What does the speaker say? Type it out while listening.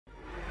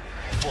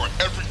For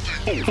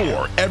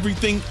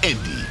everything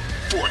Indy.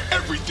 For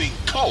everything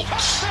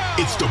Colts.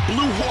 It's the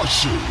Blue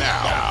Horseshoe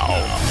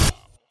now.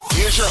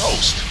 Here's your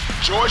host,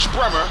 George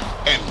Bremer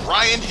and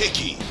Ryan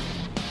Hickey.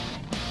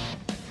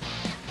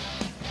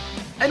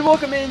 And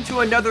welcome into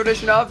another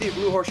edition of the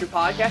Blue Horseshoe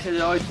Podcast.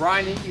 As always,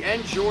 Ryan Hickey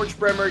and George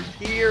Bremer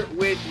here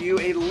with you.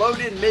 A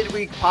loaded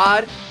midweek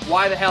pod.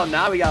 Why the hell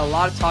not? We got a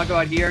lot to talk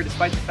about here,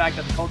 despite the fact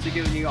that the Colts are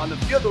giving you on the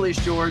field at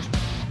least, George.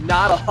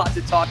 Not a lot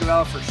to talk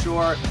about for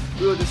sure.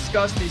 We will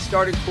discuss the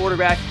starting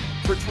quarterback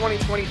for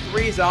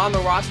 2023 is on the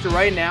roster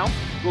right now.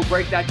 We'll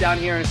break that down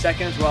here in a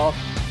second as well.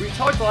 We've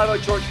talked a lot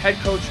about George, head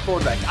coach,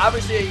 quarterback.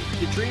 Obviously,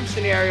 the dream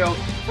scenario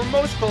for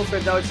most Colts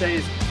fans, I would say,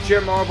 is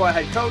Jim Harbaugh,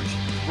 head coach,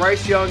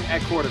 Bryce Young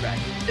at quarterback.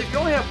 If you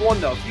only have one,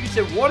 though, if you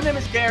said one of them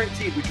is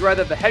guaranteed, would you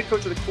rather have the head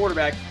coach or the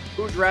quarterback?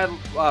 Who would you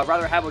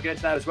rather have? We'll get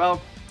into that as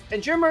well.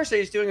 And Jim Irsay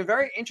is doing a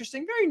very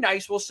interesting, very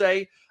nice, we'll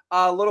say,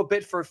 a little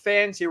bit for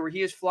fans here, where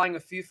he is flying a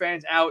few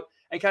fans out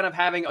and kind of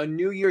having a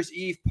New Year's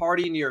Eve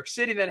party in New York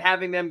City, then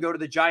having them go to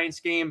the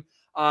Giants game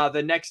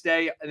the next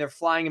day, and they're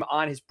flying him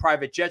on his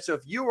private jet. So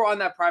if you were on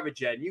that private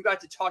jet and you got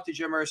to talk to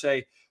Jim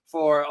Irsay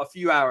for a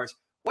few hours,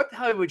 what the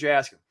hell would you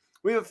ask him?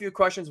 We have a few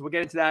questions. We'll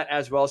get into that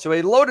as well. So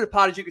a loaded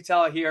pod, as you can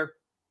tell here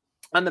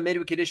on the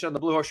midweek edition on the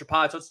Blue Horseshoe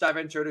Pod. So let's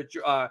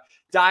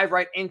dive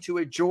right into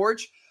it,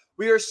 George.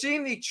 We are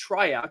seeing the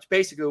tryout.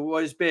 Basically,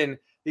 what has been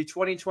the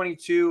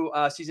 2022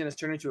 season has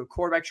turned into a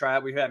quarterback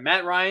tryout. We've had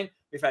Matt Ryan,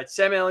 we've had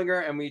Sam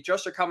Ehlinger, and we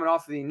just are coming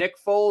off of the Nick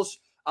Foles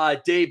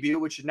debut,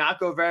 which did not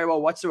go very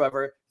well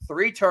whatsoever.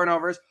 3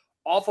 turnovers,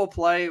 awful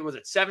play. Was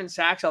it 7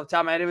 sacks off the top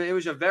of my head? It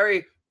was a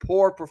very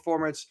poor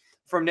performance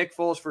from Nick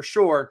Foles for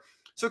sure.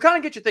 So kind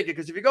of get you thinking,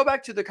 because if you go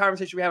back to the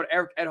conversation we had with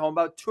Eric Edholm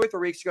about 2 or 3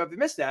 weeks ago, if you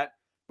missed that,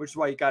 which is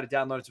why you got to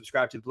download and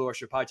subscribe to the Blue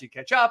Horseshoe Pod to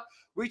catch up,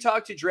 we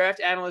talked to draft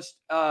analyst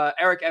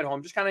Eric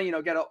Edholm, just kind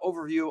of, get an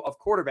overview of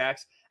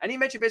quarterbacks. And he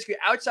mentioned basically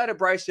outside of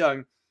Bryce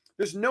Young,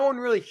 there's no one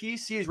really he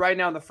sees right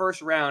now in the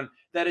first round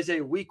that is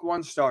a week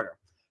 1 starter.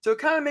 So it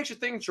kind of makes you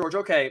think, George,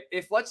 okay,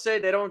 if let's say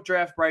they don't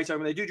draft Bryce Young,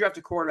 when they do draft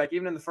a quarterback,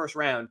 even in the first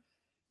round,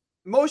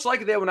 most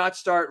likely they will not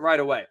start right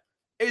away.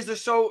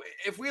 So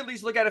if we at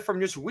least look at it from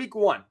just week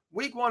one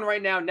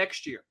right now,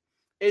 next year,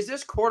 is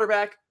this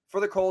quarterback for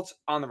the Colts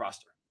on the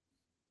roster?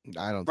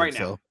 I don't think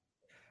so.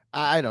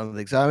 I don't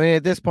think so. I mean,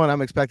 at this point,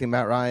 I'm expecting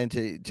Matt Ryan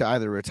to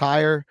either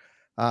retire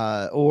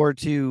or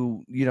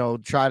to,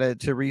 try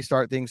to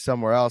restart things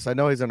somewhere else. I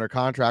know he's under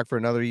contract for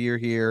another year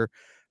here,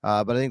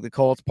 but I think the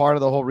Colts, part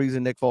of the whole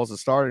reason Nick Foles is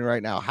starting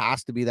right now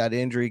has to be that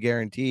injury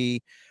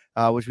guarantee,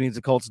 which means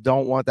the Colts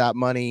don't want that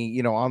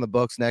money, on the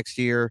books next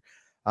year.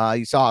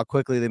 You saw how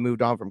quickly they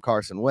moved on from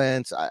Carson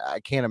Wentz. I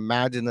can't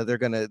imagine that they're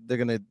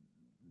gonna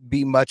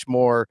be much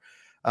more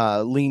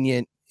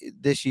lenient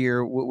this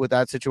year with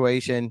that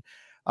situation.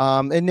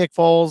 And Nick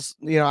Foles,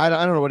 I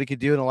don't know what he could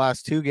do in the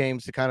last 2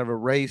 games to kind of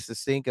erase the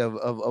stink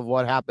of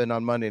what happened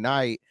on Monday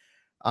night.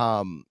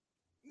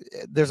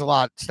 There's a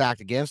lot stacked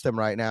against him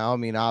right now. I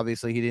mean,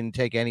 obviously he didn't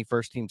take any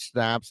first team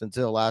snaps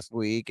until last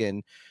week,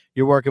 and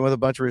you're working with a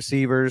bunch of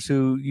receivers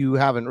who you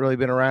haven't really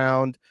been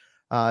around.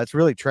 It's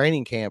really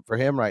training camp for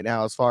him right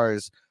now, as far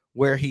as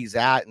where he's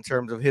at in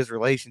terms of his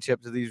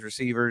relationship to these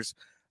receivers,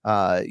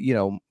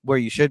 where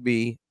you should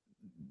be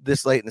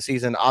this late in the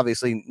season,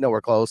 obviously nowhere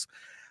close.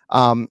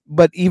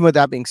 But even with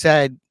that being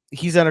said,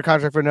 he's under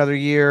contract for another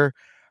year.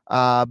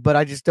 But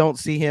I just don't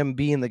see him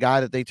being the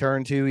guy that they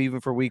turn to even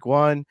for week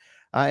 1.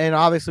 And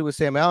obviously with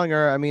Sam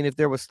Ehlinger, I mean, if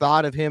there was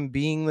thought of him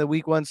being the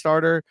week 1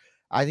 starter,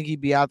 I think he'd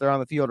be out there on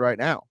the field right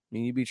now. I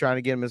mean, you'd be trying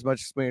to get him as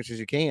much experience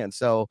as you can.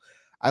 So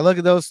I look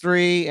at those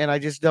 3, and I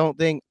just don't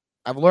think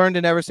 – I've learned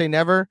to never say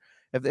never.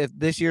 If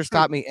this year's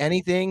taught me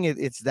anything,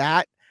 it's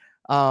that.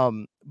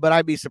 But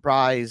I'd be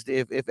surprised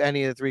if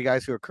any of the 3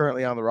 guys who are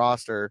currently on the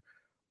roster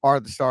are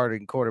the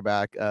starting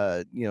quarterback,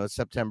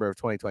 September of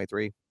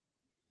 2023.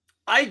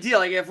 Ideal.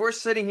 Like if we're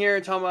sitting here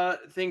and talking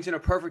about things in a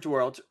perfect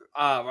world,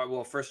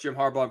 first Jim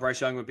Harbaugh and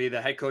Bryce Young would be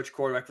the head coach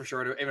quarterback for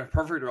sure in a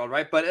perfect world,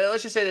 right? But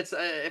let's just say that's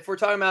if we're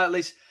talking about at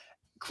least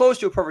close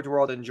to a perfect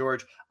world in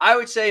George, I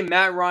would say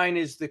Matt Ryan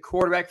is the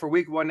quarterback for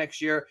week 1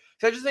 next year.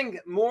 So I just think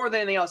more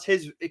than anything else,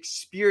 his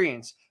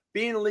experience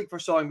being in the league for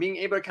so long, being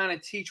able to kind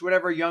of teach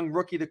whatever young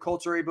rookie the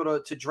Colts are able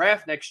to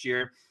draft next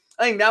year,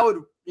 I think that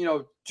would,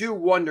 do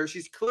wonders.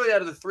 He's clearly out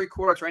of the 3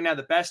 quarterbacks right now,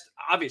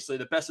 obviously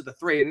the best of the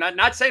 3. And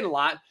not saying a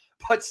lot,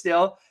 but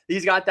still,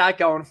 he's got that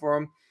going for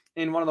him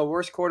in one of the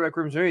worst quarterback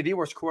rooms, maybe the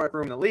worst quarterback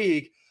room in the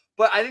league.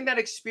 But I think that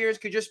experience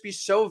could just be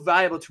so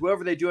valuable to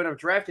whoever they do end up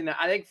drafting. That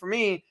I think for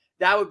me,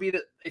 that would be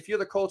if you're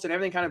the Colts and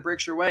everything kind of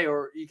breaks your way,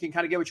 or you can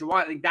kind of get what you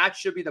want, I think that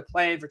should be the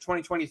plan for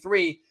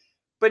 2023.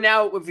 But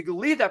now, if we could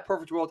leave that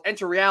perfect world,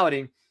 enter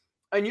reality,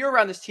 and you're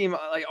around this team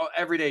like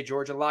every day,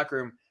 George, in the locker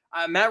room.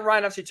 Matt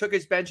Ryan obviously took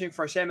his benching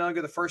for Sam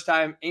Ehlinger the first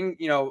time.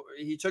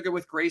 He took it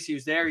with grace. He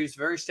was there. He was a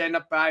very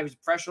stand-up guy. He was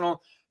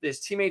professional.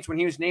 His teammates, when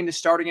he was named the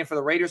starting in for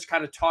the Raiders,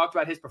 kind of talked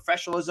about his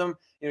professionalism.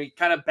 He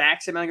kind of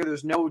backs Sam Ehlinger. There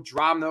was no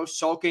drama, no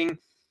sulking.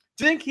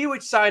 Do you think he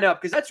would sign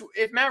up? Because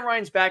if Matt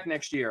Ryan's back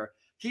next year,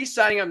 he's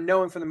signing up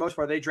knowing for the most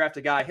part they draft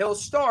a guy. He'll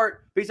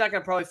start, but he's not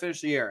going to probably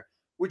finish the year.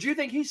 would you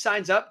think he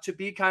signs up to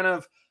be kind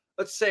of,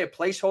 let's say, a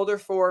placeholder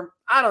for,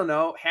 I don't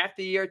know, half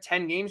the year,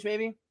 10 games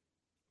maybe?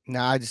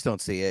 No, I just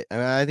don't see it. I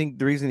mean, I think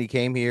the reason he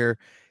came here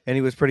and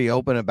he was pretty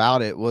open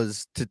about it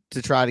was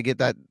to try to get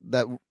that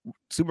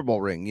Super Bowl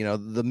ring,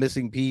 the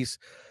missing piece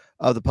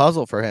of the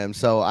puzzle for him.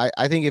 So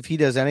I think if he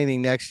does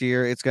anything next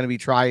year, it's going to be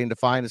trying to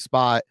find a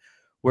spot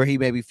where he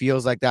maybe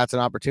feels like that's an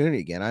opportunity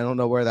again. I don't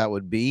know where that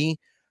would be.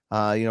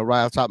 Right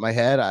off the top of my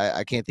head,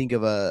 I can't think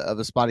of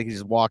a spot he can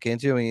just walk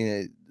into. I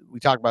mean, we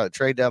talked about a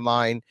trade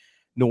deadline.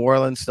 New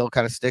Orleans still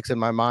kind of sticks in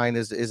my mind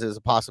as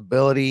a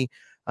possibility.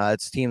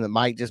 It's a team that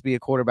might just be a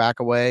quarterback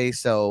away.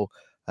 So,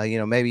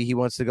 maybe he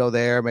wants to go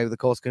there. Maybe the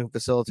Colts can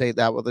facilitate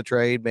that with a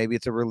trade. Maybe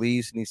it's a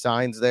release and he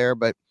signs there.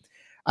 But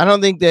I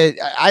don't think that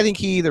 – I think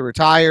he either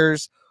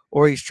retires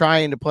or he's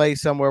trying to play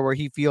somewhere where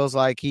he feels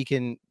like he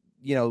can,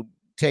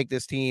 take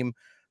this team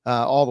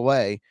all the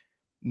way.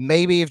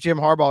 Maybe if Jim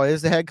Harbaugh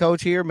is the head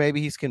coach here,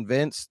 maybe he's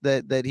convinced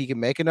that he can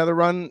make another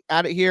run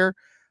at it here.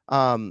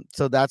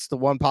 So that's the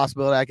one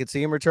possibility I could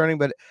see him returning,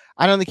 but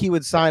I don't think he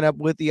would sign up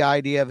with the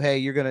idea of, hey,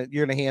 you're going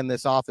to hand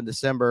this off in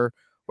December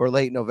or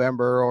late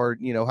November, or,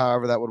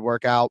 however that would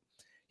work out.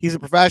 He's a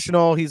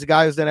professional. He's a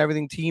guy who's done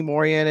everything team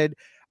oriented.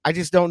 I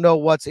just don't know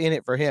what's in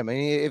it for him. I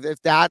mean,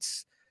 if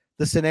that's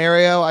the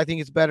scenario, I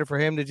think it's better for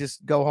him to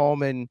just go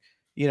home and,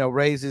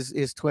 raise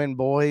his twin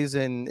boys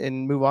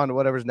and move on to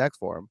whatever's next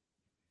for him.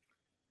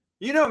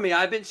 You know me,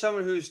 I've been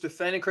someone who's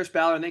defending Chris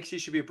Ballard and thinks he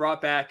should be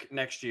brought back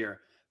next year.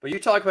 But you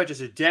talk about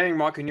just a damning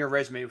mark on your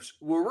resume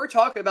where we're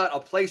talking about a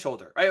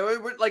placeholder, right?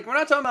 We're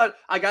not talking about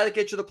a guy that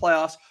gets you the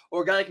playoffs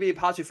or a guy that can be a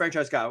possible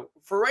franchise guy.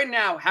 For right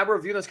now, how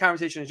we're viewing this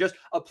conversation is just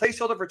a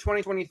placeholder for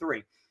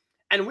 2023.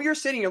 And we are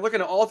sitting here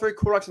looking at all three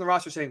quarterbacks on the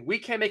roster saying we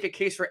can't make a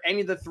case for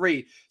any of the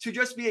three to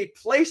just be a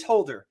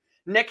placeholder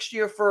next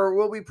year for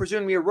what we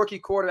presume to be a rookie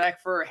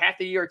quarterback for half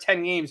the year,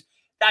 10 games.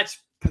 That's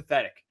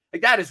pathetic.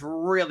 Like, that is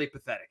really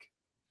pathetic.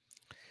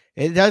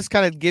 It does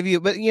kind of give you,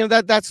 but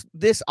that's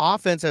this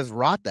offense has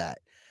wrought that.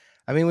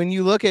 I mean, when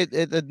you look at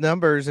the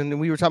numbers, and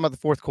we were talking about the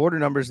fourth quarter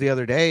numbers the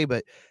other day,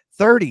 but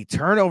 30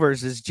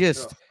 turnovers is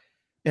just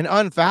an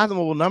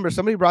unfathomable number.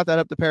 Somebody brought that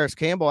up to Paris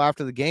Campbell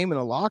after the game in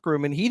the locker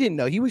room, and he didn't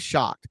know. He was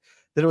shocked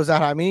that it was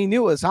that high. I mean, he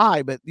knew it was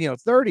high, but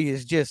 30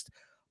 is just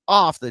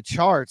off the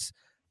charts.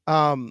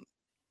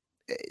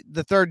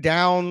 The third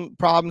down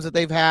problems that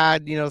they've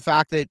had, the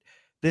fact that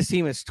this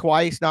team has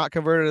twice not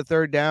converted a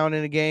third down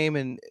in a game,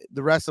 and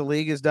the rest of the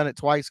league has done it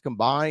twice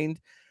combined.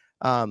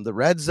 The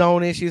red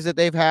zone issues that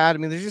they've had. I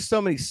mean, there's just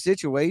so many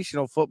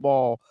situational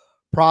football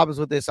problems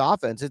with this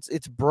offense.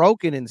 It's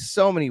broken in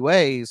so many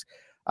ways.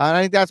 And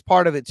I think that's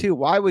part of it too.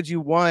 Why would you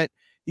want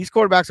 – these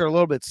quarterbacks are a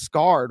little bit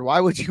scarred.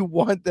 Why would you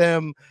want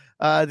them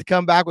to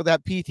come back with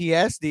that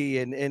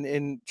PTSD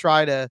and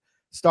try to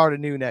start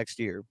anew next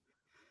year?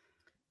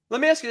 Let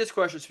me ask you this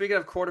question. Speaking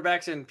of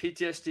quarterbacks and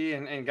PTSD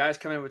and guys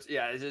coming in with,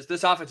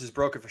 this offense is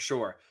broken for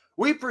sure.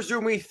 We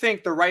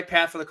think the right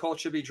path for the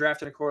Colts should be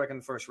drafting a quarterback in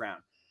the first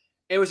round.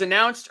 It was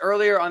announced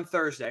earlier on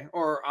Thursday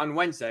or on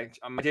Wednesday.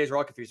 My days are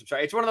all confused. I'm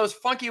sorry. It's one of those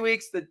funky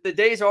weeks. The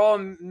days are all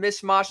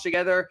mismatched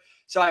together,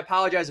 so I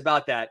apologize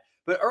about that.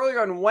 But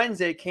earlier on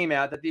Wednesday, it came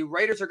out that the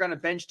Raiders are going to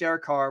bench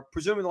Derek Carr,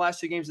 presumably the last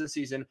 2 games of the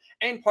season,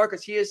 in part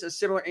because he has a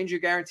similar injury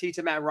guarantee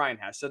to Matt Ryan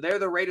has. So they're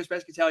the Raiders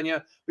basically telling you,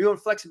 we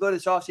want flexibility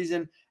this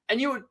offseason. And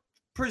you would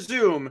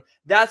presume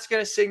that's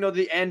going to signal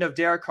the end of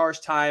Derek Carr's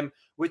time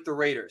with the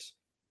Raiders.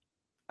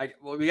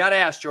 We got to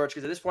ask, George,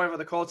 because at this point for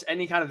the Colts,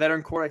 any kind of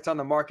veteran quarterback on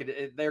the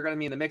market, they're going to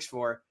be in the mix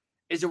for.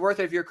 Is it worth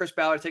it if you're Chris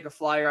Ballard to take a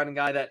flyer on a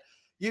guy that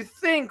you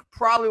think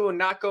probably will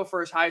not go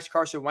for as high as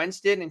Carson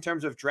Wentz did in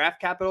terms of draft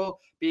capital,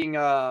 being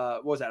a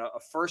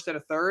first and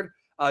a third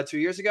 2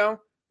 years ago?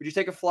 Would you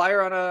take a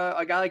flyer on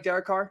a guy like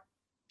Derek Carr?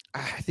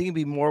 I think it'd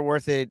be more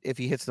worth it if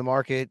he hits the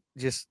market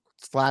just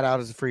flat out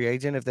as a free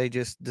agent, if they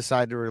just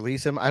decide to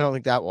release him. I don't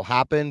think that will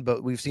happen,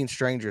 but we've seen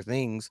stranger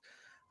things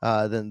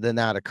than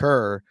that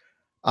occur.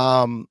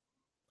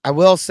 I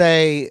will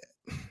say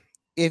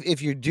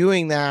if you're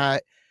doing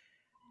that,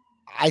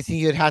 I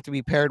think it'd have to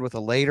be paired with a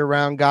later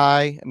round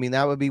guy. I mean,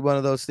 that would be one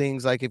of those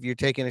things, like if you're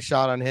taking a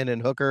shot on Hendon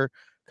Hooker,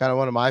 kind of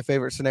one of my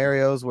favorite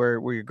scenarios where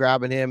you're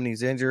grabbing him and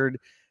he's injured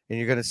and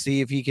you're going to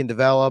see if he can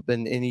develop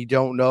and you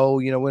don't know,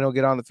 when he'll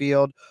get on the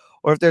field.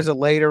 Or if there's a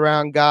later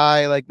round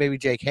guy, like maybe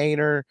Jake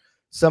Haener,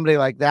 somebody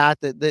like that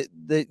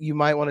you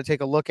might want to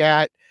take a look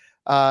at.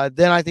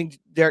 Then I think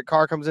Derek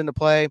Carr comes into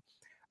play.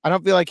 I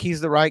don't feel like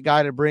he's the right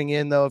guy to bring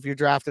in, though, if you're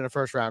drafting a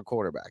first-round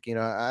quarterback.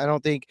 I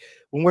don't think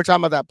when we're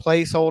talking about that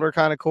placeholder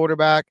kind of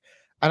quarterback,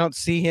 I don't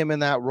see him in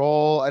that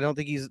role. I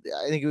think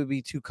it would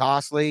be too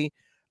costly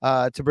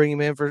to bring him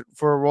in for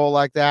a role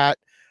like that.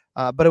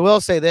 But I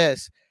will say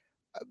this.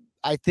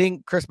 I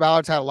think Chris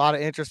Ballard's had a lot of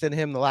interest in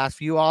him the last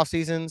few off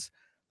seasons.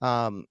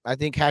 I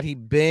think had he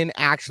been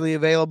actually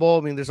available,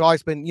 I mean, there's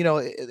always been,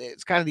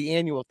 it's kind of the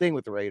annual thing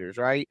with the Raiders,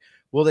 right?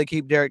 Will they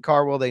keep Derek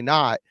Carr? Will they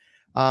not?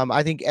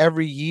 I think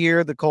every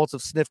year the Colts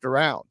have sniffed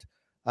around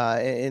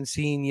and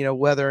seen,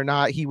 whether or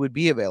not he would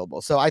be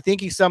available. So I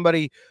think he's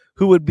somebody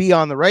who would be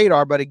on the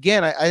radar. But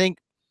again, I think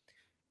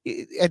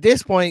at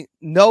this point,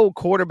 no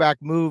quarterback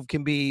move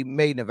can be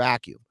made in a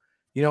vacuum.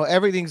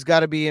 Everything's got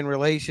to be in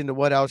relation to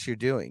what else you're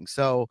doing.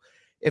 So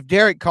if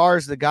Derek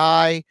Carr's the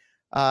guy,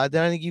 then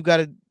I think you got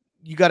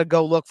to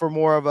go look for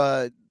more of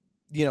a,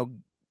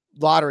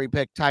 lottery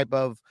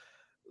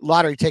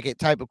ticket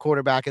type of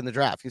quarterback in the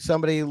draft.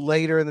 Somebody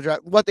later in the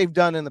draft, what they've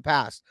done in the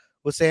past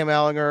with Sam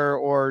Ehlinger,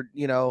 or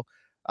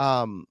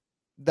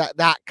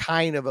that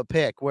kind of a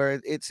pick where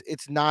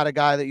it's not a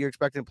guy that you're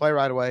expecting to play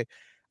right away.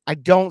 I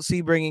don't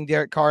see bringing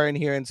Derek Carr in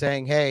here and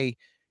saying, hey,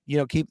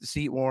 keep the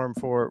seat warm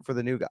for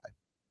the new guy.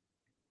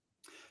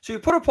 So you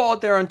put a poll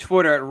out there on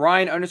Twitter at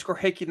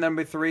Ryan_Hickey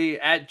 #3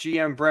 at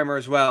GM Bremer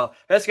as well.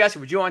 Let's guess,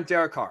 would you want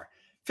Derek Carr?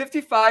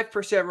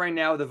 55% right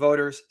now of the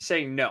voters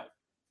saying no.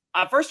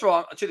 First of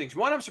all, two things.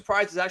 One, I'm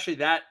surprised it's actually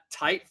that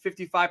tight.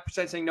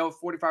 55% saying no,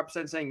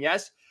 45% saying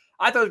yes.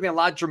 I thought it was going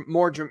to be a lot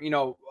more,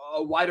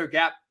 a wider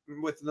gap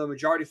with the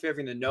majority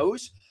favoring the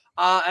no's.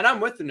 And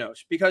I'm with the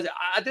no's because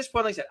at this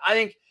point, like I said, I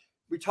think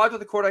we talked about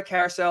the quarterback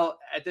carousel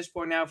at this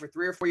point now for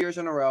 3 or 4 years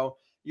in a row.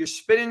 You're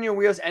spinning your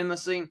wheels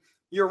endlessly.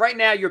 You're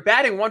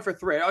batting 1 for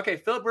 3. Okay,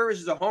 Philip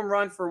Rivers is a home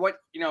run for what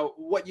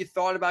you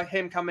thought about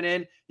him coming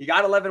in. You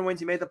got 11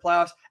 wins. You made the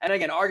playoffs. And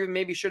again, arguably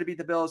maybe should have beat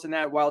the Bills in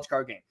that wild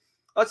card game.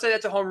 Let's say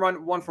that's a home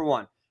run 1 for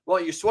 1.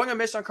 Well, you swung and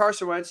missed on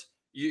Carson Wentz.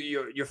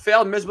 You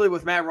failed miserably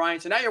with Matt Ryan.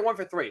 So now you're 1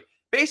 for 3.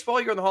 Baseball,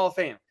 you're in the Hall of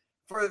Fame.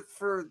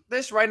 For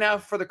this right now,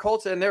 for the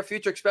Colts and their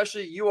future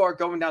especially, you are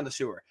going down the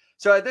sewer.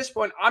 So at this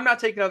point, I'm not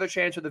taking another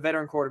chance with a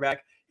veteran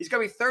quarterback. He's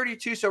going to be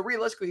 32, so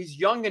realistically, he's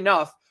young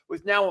enough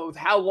with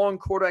how long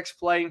quarterbacks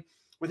play.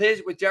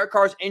 With Derek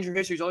Carr's injury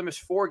history, he's only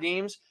missed 4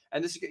 games.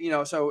 And this,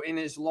 so in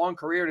his long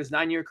career, in his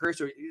 9-year career,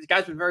 so this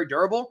guy's been very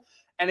durable.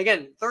 And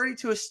again,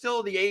 32 is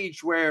still the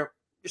age where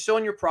you're still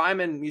in your prime,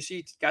 and you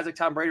see guys like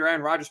Tom Brady or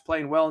Aaron Rodgers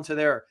playing well into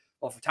their,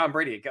 for Tom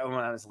Brady, going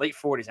on his late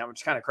 40s now, which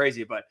is kind of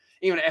crazy. But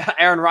even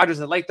Aaron Rodgers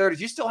in the late 30s,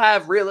 you still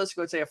have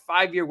realistically, let's say, a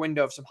 5-year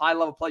window of some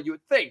high-level play, you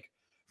would think,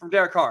 from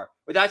Derek Carr.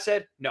 With that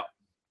said, no,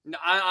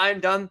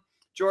 I'm done.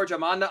 George,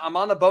 I'm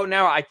on the boat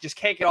now. I just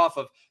can't get off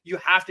of, you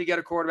have to get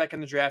a quarterback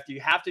in the draft.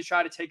 You have to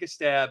try to take a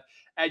stab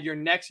at your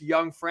next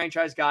young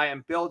franchise guy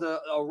and build a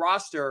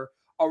roster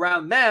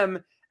around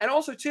them. And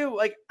also, too,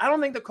 I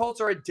don't think the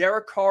Colts are a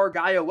Derek Carr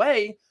guy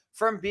away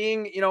from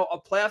being, a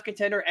playoff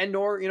contender and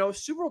or,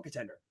 Super Bowl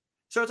contender.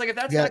 So it's if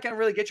that's not going to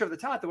really get you over the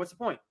top, then what's the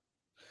point?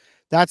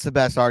 That's the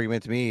best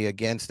argument to me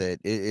against it,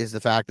 is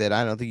the fact that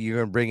I don't think you're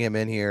going to bring him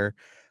in here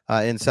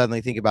and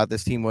suddenly think about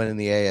this team winning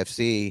the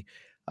AFC.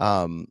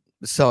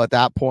 So at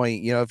that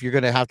point, if you're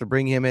going to have to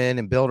bring him in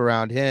and build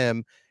around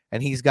him,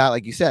 and he's got,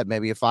 like you said,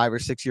 maybe a 5 or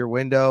 6 year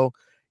window,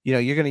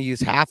 you're going to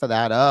use half of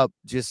that up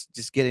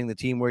just getting the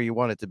team where you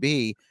want it to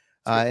be.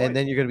 And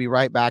then you're going to be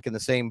right back in the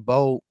same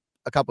boat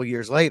a couple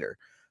years later,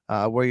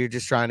 where you're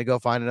just trying to go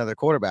find another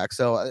quarterback.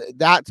 So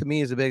that to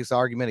me is the biggest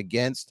argument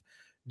against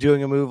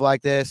doing a move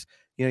like this.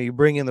 You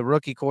bring in the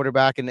rookie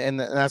quarterback, and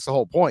that's the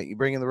whole point. You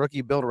bring in the rookie,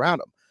 you build around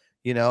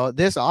him.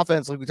 This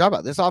offense, like we talked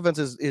about, this offense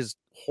is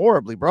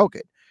horribly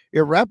broken.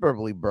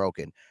 Irreparably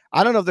broken.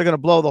 I don't know if they're going to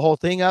blow the whole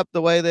thing up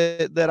the way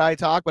that I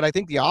talk, but I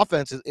think the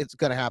offense it's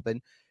going to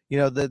happen.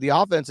 The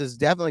offense is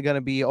definitely going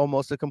to be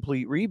almost a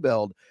complete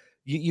rebuild.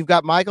 You've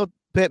got Michael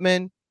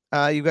Pittman,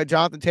 you've got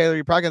Jonathan Taylor.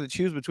 You're probably going to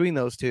choose between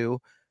those two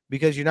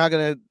because you're not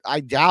going to. I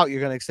doubt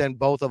you're going to extend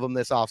both of them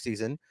this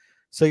offseason.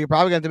 So you're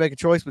probably going to make a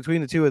choice between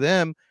the two of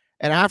them.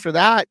 And after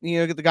that,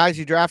 get the guys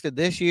you drafted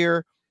this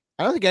year.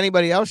 I don't think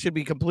anybody else should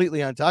be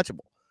completely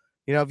untouchable.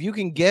 If you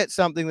can get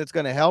something that's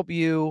going to help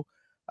you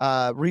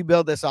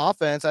rebuild this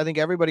offense, I think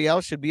everybody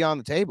else should be on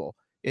the table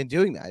in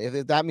doing that.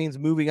 If that means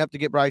moving up to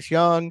get Bryce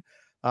Young,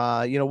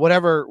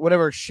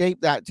 whatever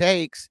shape that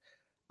takes,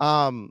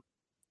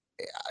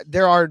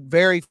 there are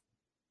very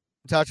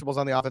untouchables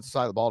on the offensive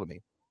side of the ball to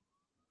me.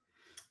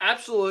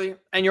 Absolutely.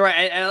 And you're right.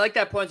 And I like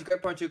that point. It's a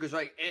great point too. Cause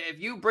if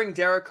you bring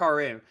Derek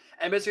Carr in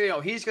and basically,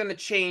 he's going to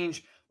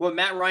change what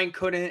Matt Ryan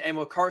couldn't and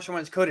what Carson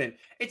Wentz couldn't,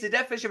 it's a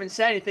definition of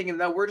insanity thinking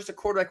that we're just a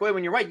quarterback away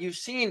when you're right. You've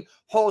seen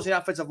holes in the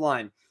offensive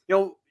line.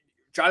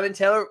 Jonathan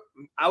Taylor,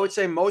 I would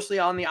say mostly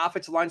on the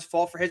offensive line's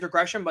fault for his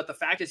regression, but the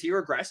fact is he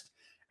regressed.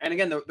 And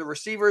again, the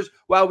receivers,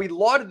 while we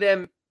lauded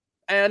them,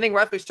 and I think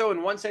rightfully so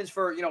in one sense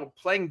for,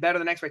 playing better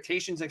than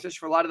expectations, especially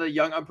for a lot of the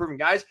young, unproven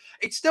guys,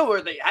 it's still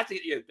where they have to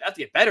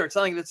get better. It's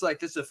not like it's like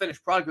this is a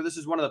finished product, but this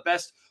is one of the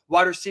best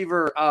wide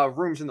receiver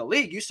rooms in the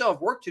league. You still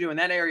have work to do in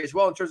that area as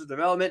well in terms of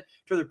development,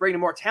 in terms of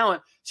bringing more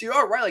talent. So you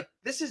are right.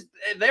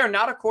 They are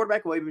not a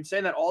quarterback away. We've been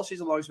saying that all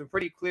season long. It's been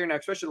pretty clear now,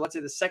 especially let's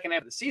say the second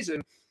half of the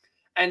season.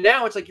 And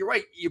now it's you're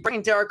right. You're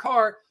bringing Derek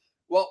Carr.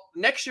 Well,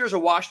 next year's a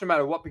wash no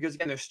matter what, because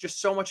again, there's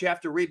just so much you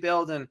have to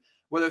rebuild. And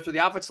whether it's with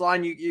the offensive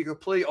line, you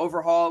completely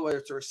overhaul, whether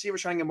it's a receiver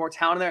trying to get more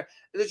talent in there,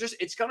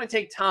 it's going to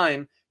take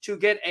time to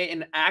get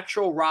an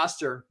actual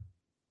roster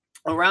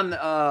around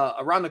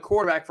the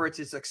quarterback for it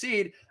to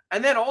succeed.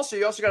 And then you also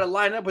got to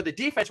line up with the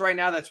defense right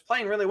now that's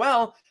playing really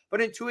well.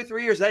 But in 2 or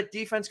 3 years, that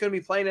defense is going to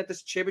be playing at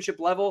this championship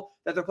level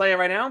that they're playing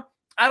right now.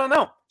 I don't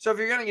know. So if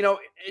you're going to,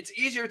 it's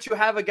easier to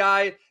have a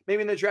guy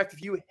maybe in the draft,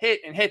 if you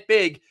hit and hit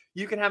big,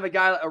 you can have a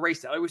guy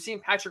erase that. Like we've seen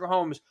Patrick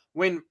Mahomes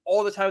win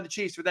all the time with the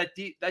Chiefs, but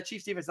that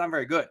Chiefs defense is not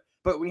very good.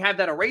 But when you have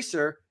that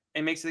eraser,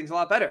 it makes things a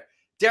lot better.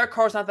 Derek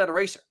Carr's not that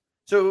eraser.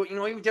 So,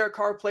 even Derek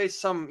Carr plays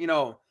some,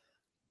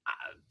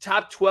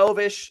 top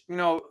 12-ish,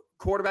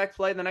 quarterback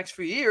play in the next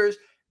few years.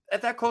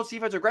 If that Colts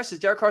defense regresses,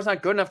 Derek Carr's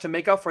not good enough to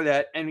make up for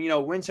that and,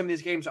 win some of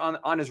these games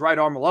on his right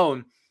arm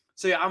alone.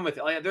 So, yeah, I'm with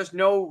it. Like, there's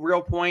no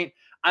real point.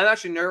 I'm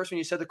actually nervous when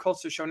you said the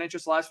Colts have shown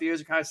interest the last few years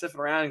and kind of sniffing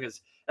around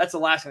because that's the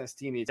last thing this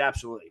team needs.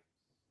 Absolutely.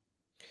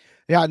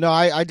 Yeah, no,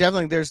 I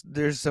definitely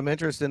there's some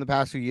interest in the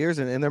past few years,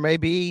 and there may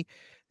be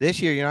this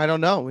year. I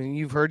don't know. I mean,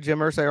 you've heard Jim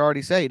Irsay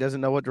already say he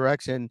doesn't know what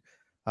direction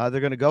they're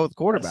going to go with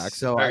quarterback.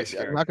 So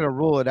I'm not going to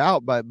rule it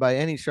out by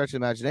any stretch of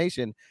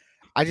imagination.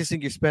 I just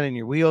think you're spinning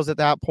your wheels at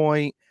that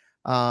point.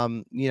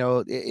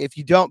 If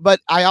you don't, but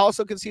I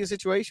also can see a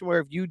situation where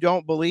if you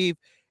don't believe,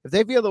 if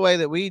they feel the way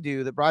that we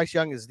do, that Bryce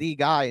Young is the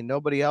guy and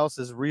nobody else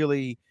is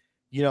really,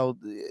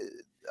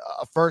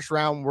 a first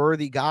round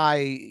worthy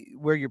guy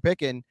where you're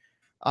picking,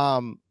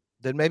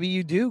 then maybe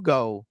you do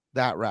go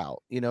that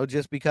route,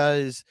 just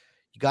because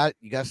you got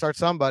to start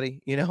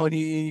somebody, and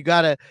you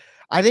got to,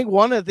 I think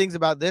one of the things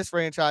about this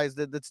franchise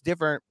that's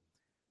different,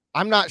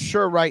 I'm not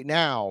sure right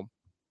now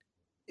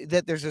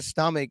that there's a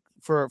stomach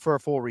for a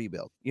full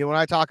rebuild. When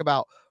I talk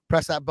about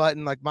press that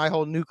button, like my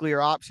whole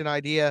nuclear option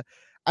idea,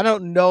 I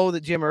don't know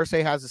that Jim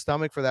Irsay has a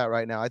stomach for that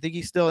right now. I think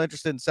he's still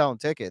interested in selling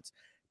tickets.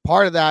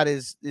 Part of that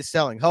is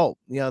selling hope,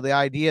 the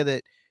idea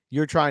that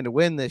you're trying to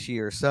win this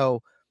year.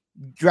 So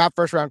draft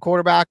first round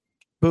quarterback,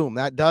 boom,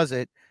 that does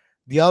it.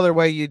 The other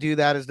way you do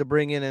that is to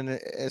bring in an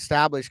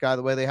established guy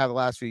the way they have the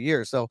last few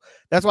years. So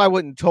that's why I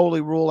wouldn't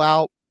totally rule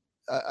out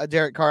a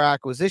Derek Carr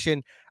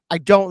acquisition. I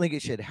don't think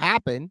it should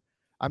happen.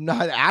 I'm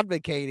not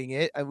advocating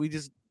it. We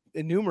just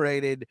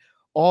enumerated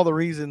all the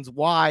reasons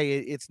why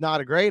it's not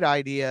a great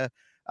idea,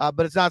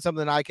 but it's not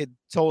something I could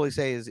totally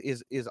say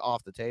is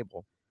off the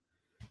table.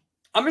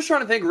 I'm just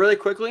trying to think really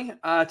quickly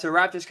to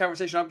wrap this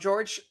conversation up,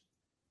 George.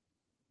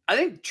 I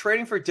think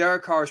trading for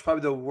Derek Carr is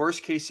probably the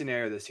worst case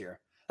scenario this year.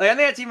 Like, I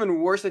think that's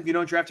even worse if you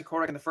don't draft a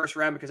quarterback in the first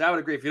round, because I would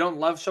agree. If you don't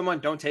love someone,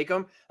 don't take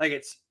them.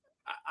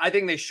 I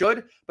think they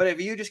should. But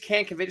if you just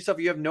can't convince yourself,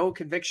 you have no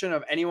conviction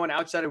of anyone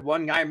outside of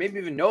one guy, or maybe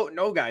even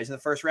no guys in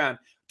the first round,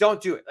 don't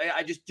do it.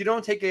 You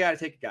don't take a guy to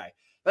take a guy.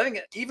 But I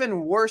think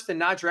even worse than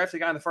not drafting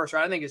a guy in the first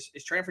round, I think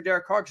is trading for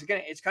Derek Carr. Because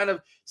again, it's kind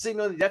of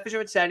signaling the definition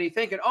of insanity,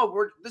 thinking,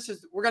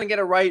 we're going to get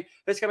it right.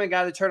 This is going to be the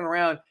guy to turn it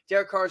around.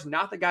 Derek Carr is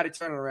not the guy to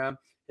turn it around.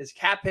 His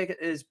cap pick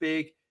is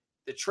big.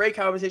 The trade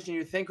conversation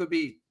you think would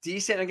be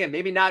decent. Again,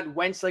 maybe not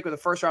Wentz with a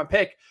first round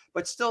pick,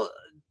 but still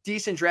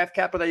decent draft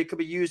capital that could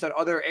be used on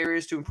other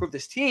areas to improve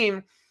this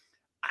team.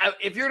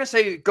 If you're going to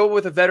say go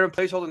with a veteran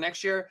placeholder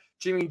next year,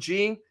 Jimmy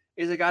G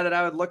is a guy that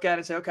I would look at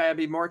and say, okay, I'd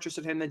be more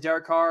interested in him than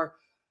Derek Carr.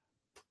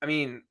 I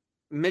mean,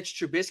 Mitch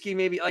Trubisky,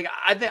 maybe.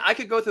 I think I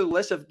could go through the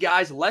list of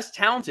guys less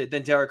talented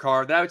than Derek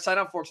Carr that I would sign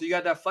up for. So you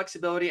got that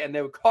flexibility, and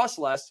they would cost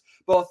less,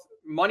 both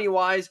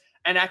money-wise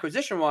and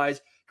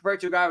acquisition-wise, compared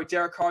to a guy with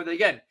Derek Carr that,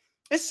 again,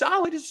 is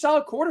solid. He's a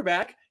solid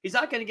quarterback. He's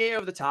not going to get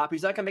over the top.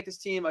 He's not going to make this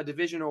team a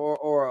division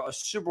or a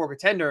Super Bowl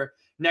contender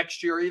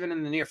next year or even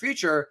in the near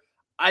future.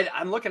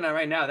 I'm looking at it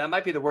right now. That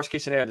might be the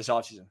worst-case scenario this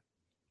offseason.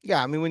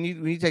 Yeah, I mean, when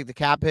you take the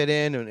cap hit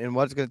in and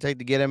what it's going to take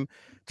to get him in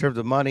terms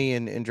of money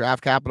and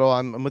draft capital,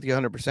 I'm with you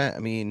 100%. I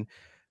mean,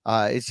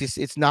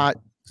 it's not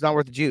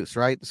worth the juice,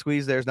 right? The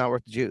squeeze there is not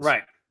worth the juice.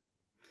 Right.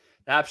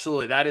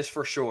 Absolutely. That is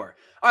for sure.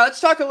 All right,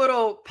 let's talk a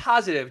little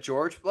positive,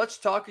 George. Let's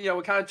talk, we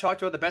kind of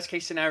talked about the best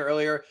case scenario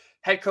earlier.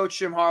 Head coach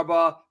Jim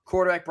Harbaugh,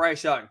 quarterback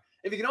Bryce Young.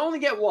 If you can only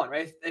get one,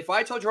 right? If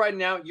I told you right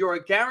now, you're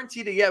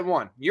guaranteed to get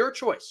one, your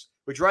choice.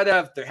 Would you rather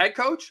have the head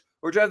coach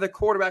or would you rather the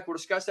quarterback? We'll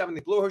discuss that when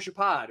the Blue Horseshoe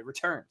Pod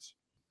returns.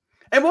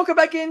 And welcome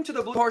back into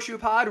the Blue Horseshoe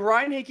Pod.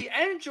 Ryan Hickey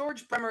and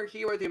George Bremer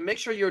here with you. Make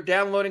sure you're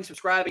downloading,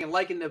 subscribing, and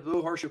liking the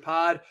Blue Horseshoe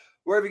Pod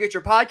wherever you get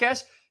your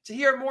podcasts to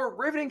hear more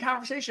riveting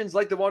conversations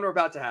like the one we're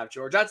about to have,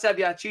 George. That said,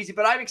 yeah, cheesy,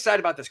 but I'm excited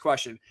about this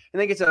question. I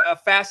think it's a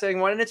fascinating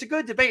one, and it's a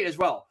good debate as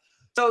well.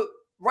 So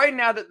right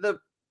now, the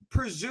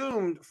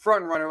presumed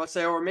front runner, let's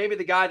say, or maybe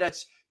the guy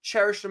that's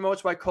cherished the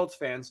most by Colts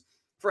fans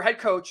for head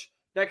coach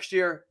next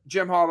year,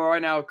 Jim Harbaugh,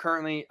 right now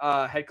currently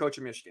head coach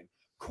of Michigan.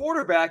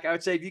 Quarterback, I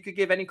would say if you could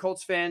give any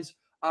Colts fans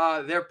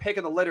their pick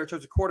of the litter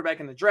towards a quarterback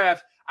in the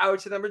draft, I would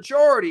say the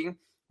majority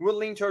would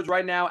lean towards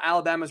right now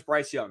Alabama's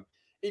Bryce Young.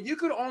 If you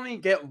could only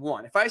get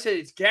one, if I said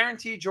it's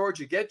guaranteed, George,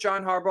 you get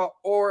John Harbaugh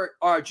or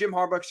Jim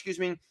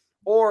Harbaugh,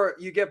 or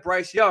you get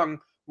Bryce Young,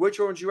 which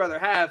one would you rather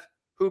have?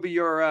 Who'd be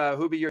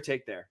your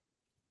take there?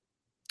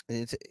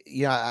 It's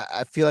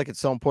I feel like it's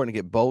so important to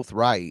get both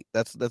right.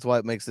 That's why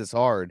it makes this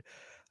hard,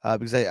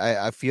 because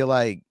I feel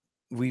like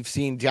we've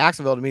seen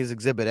Jacksonville to me as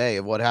Exhibit A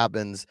of what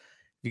happens if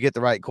you get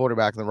the right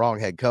quarterback and the wrong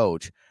head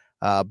coach.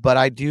 But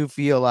I do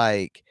feel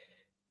like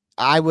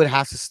I would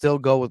have to still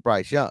go with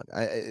Bryce Young.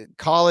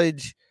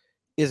 College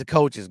is a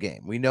coach's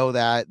game. We know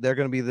that they're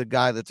going to be the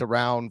guy that's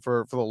around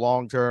for the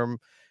long term.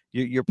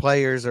 Your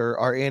players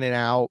are in and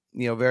out,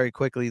 very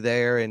quickly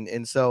there.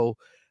 And so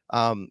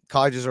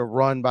Colleges are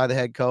run by the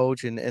head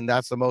coach, and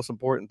that's the most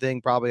important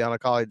thing probably on a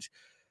college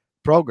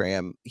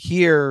program.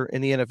 Here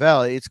in the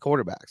NFL, it's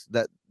quarterbacks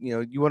that,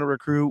 you want to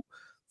recruit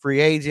free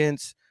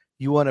agents,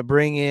 you want to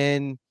bring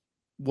in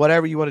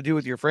whatever you want to do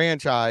with your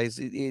franchise.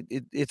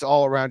 It's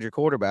all around your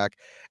quarterback.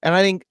 And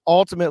I think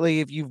ultimately,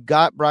 if you've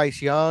got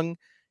Bryce Young,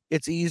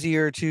 it's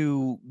easier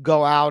to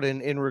go out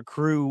and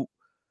recruit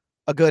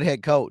a good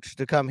head coach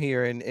to come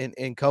here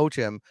and coach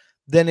him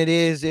than it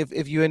is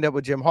if you end up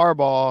with Jim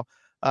Harbaugh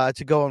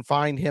to go and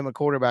find him a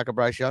quarterback of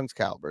Bryce Young's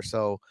caliber.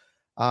 So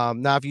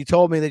now if you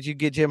told me that you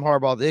get Jim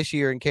Harbaugh this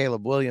year and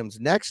Caleb Williams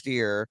next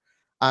year,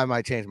 I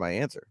might change my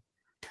answer.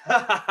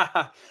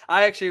 I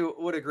actually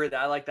would agree that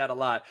I like that a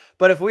lot.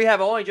 But if we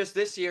have only just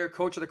this year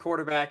coach of the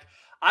quarterback,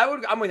 I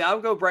would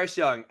go Bryce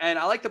Young. And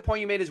I like the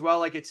point you made as well.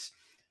 Like it's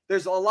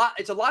a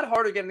lot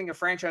harder getting a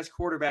franchise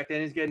quarterback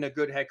than is getting a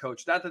good head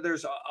coach. Not that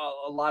there's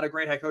a lot of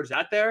great head coaches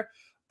out there,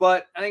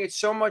 but I think it's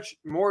so much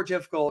more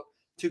difficult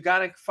to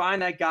kind of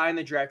find that guy in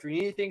the draft. You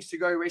need things to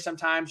go your way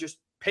sometimes, just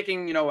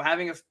picking,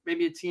 having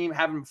maybe a team,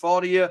 having them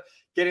fall to you,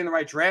 getting the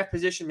right draft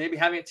position, maybe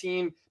having a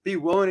team be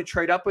willing to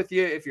trade up with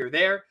you if you're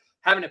there.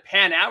 Having to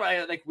pan out,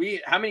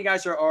 how many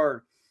guys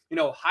are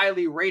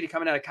highly rated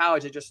coming out of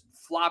college that just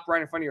flop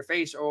right in front of your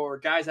face, or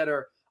guys that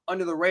are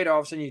under the radar, all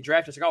of a sudden you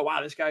draft, it's like, oh wow,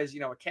 this guy's,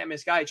 a can't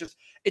miss guy.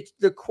 It's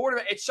the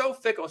quarterback. It's so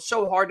fickle. It's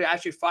so hard to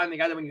actually find the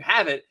guy that when you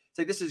have it, it's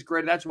like, this is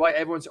great. That's why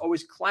everyone's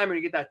always clamoring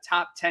to get that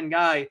top 10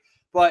 guy.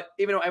 But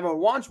even though everyone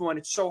wants one,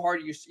 it's so hard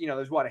to use,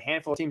 there's a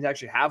handful of teams that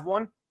actually have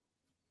one.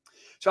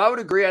 So I would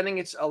agree. I think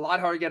it's a lot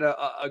harder to get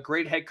a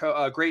great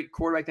a great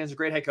quarterback than a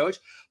great head coach.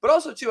 But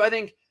also too, I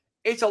think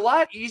it's a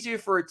lot easier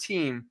for a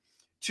team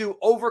to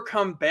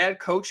overcome bad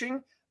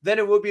coaching than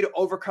it would be to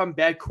overcome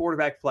bad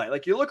quarterback play.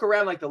 Like you look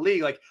around like the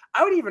league, like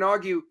I would even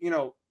argue,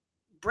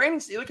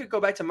 Brandon, you look at go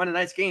back to Monday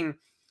night's game.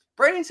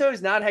 Brandon Staley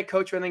is not a head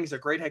coach. I think he's a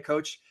great head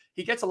coach.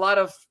 He gets a lot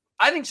of,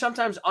 I think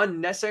sometimes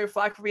unnecessary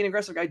flack for being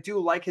aggressive. I do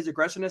like his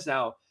aggressiveness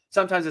now.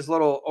 Sometimes it's a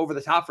little over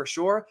the top for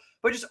sure.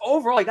 But just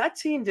overall, like that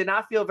team did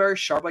not feel very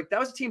sharp. Like that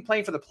was a team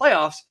playing for the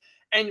playoffs.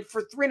 And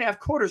for 3.5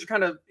 quarters, you're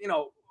kind of,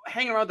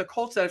 hanging around the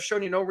Colts that have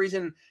shown you no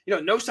reason,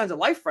 no signs of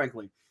life,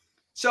 frankly.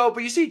 So,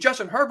 but you see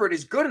Justin Herbert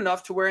is good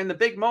enough to where in the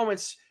big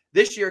moments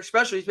this year,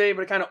 especially, he's been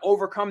able to kind of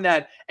overcome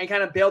that and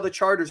kind of bail the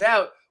Chargers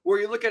out,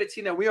 where you look at a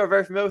team that we are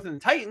very familiar with in the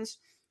Titans.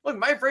 Look,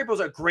 Mike Vrabel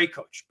is a great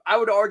coach. I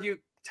would argue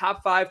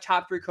top 5,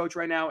 top 3 coach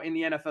right now in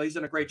the NFL. He's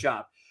done a great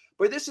job.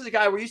 But this is a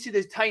guy where you see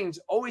the Titans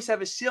always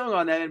have a ceiling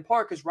on that, in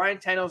part because Ryan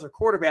Tannehill is a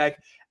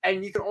quarterback,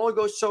 and you can only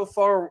go so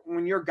far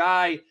when your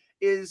guy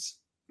is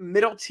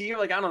middle tier,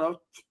 like, I don't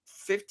know,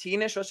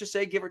 15-ish, let's just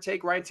say, give or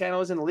take. Ryan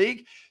Tannehill is in the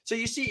league. So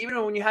you see,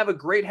 even when you have a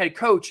great head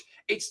coach,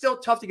 it's still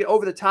tough to get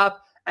over the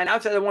top. And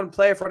outside of one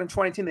player for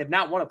 120 they've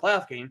not won a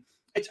playoff game.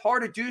 It's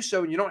hard to do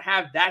so when you don't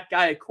have that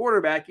guy at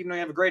quarterback, even though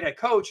you have a great head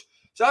coach.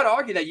 So I'd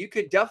argue that you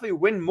could definitely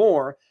win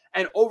more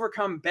and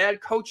overcome bad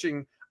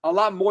coaching a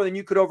lot more than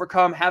you could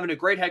overcome having a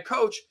great head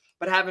coach,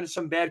 but having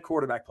some bad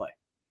quarterback play.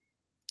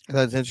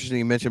 That's interesting.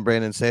 You mentioned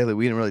Brandon Staley.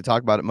 We didn't really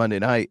talk about it Monday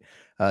night.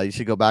 You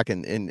should go back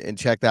and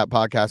check that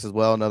podcast as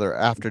well. Another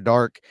After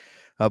Dark,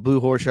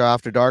 Blue Horseshoe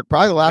After Dark.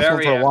 Probably the last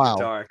one for a while.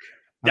 Dark.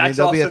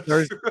 There'll be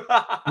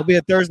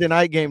a Thursday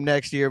night game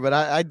next year, but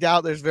I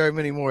doubt there's very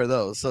many more of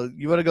those. So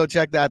you want to go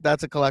check that.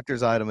 That's a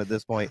collector's item at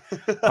this point.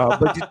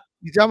 But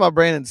you talking about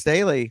Brandon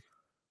Staley,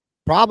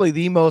 probably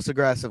the most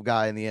aggressive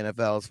guy in the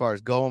NFL as far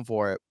as going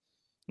for it.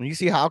 When you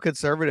see how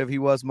conservative he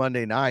was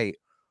Monday night,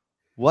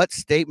 what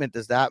statement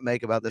does that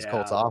make about this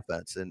Colts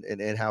offense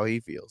and how he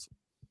feels?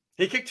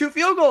 He kicked 2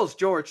 field goals,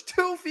 George.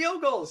 2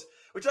 field goals,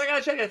 which I got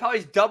to check. It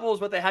probably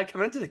doubles what they had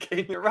coming into the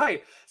game. You're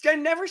right. This guy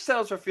never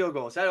settles for field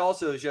goals. That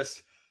also is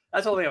just,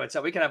 that's the whole thing I would say.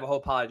 We can have a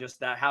whole pod just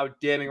that, how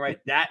damning right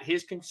that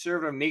his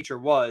conservative nature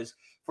was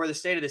for the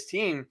state of this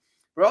team.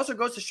 But it also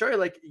goes to show you,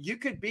 like, you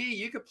could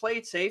play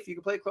it safe. You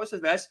could play it close to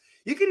the vest.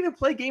 You could even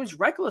play games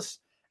reckless.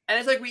 And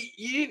it's like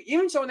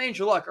even so in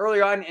Andrew Luck early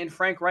on in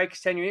Frank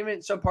Reich's tenure,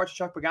 even some parts of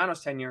Chuck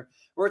Pagano's tenure,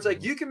 where it's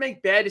like you can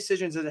make bad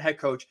decisions as a head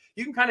coach.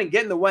 You can kind of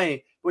get in the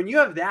way. When you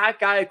have that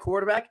guy at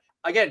quarterback,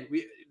 again,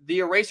 the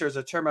eraser is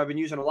a term I've been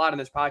using a lot in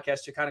this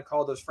podcast to kind of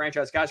call those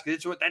franchise guys,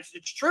 because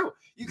it's true.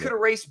 You could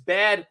erase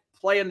bad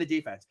play in the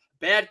defense,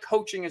 bad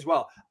coaching as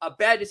well, a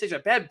bad decision,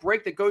 a bad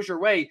break that goes your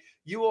way.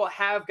 You will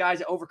have guys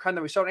that overcome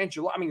them. We saw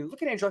Andrew Luck. I mean,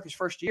 look at Andrew Luck's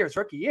first year, his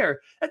rookie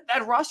year.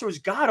 That roster was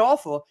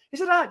god-awful. He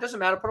said, it doesn't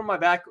matter. Put on my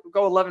back.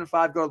 Go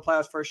 11-5. Go to the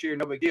playoffs first year.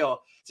 No big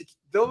deal. Like,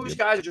 those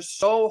guys are just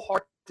so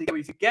hard to get.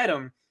 If you get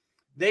them,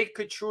 they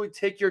could truly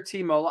take your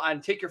team a lot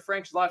and take your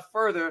franchise a lot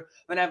further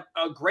than have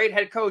a great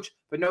head coach,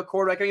 but no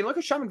quarterback. I mean, look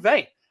at Sean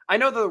McVay. I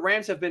know the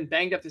Rams have been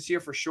banged up this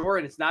year for sure,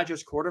 and it's not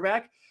just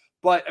quarterback.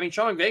 But, I mean,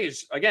 Sean McVay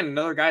is, again,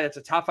 another guy that's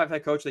a top 5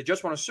 head coach. They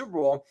just won a Super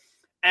Bowl.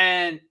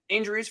 And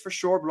injuries for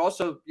sure, but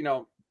also,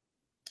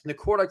 the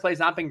quarterback play has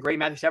not been great.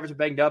 Matthew Stafford's been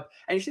banged up.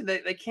 And you see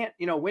they can't,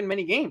 win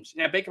many games.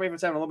 Baker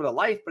Mayfield's having a little bit of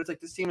life, but it's like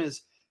this team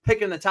is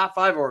picking in the top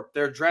 5, or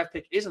their draft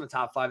pick is in the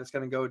top 5. It's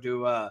going to go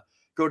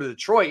to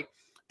Detroit.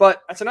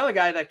 But that's another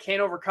guy that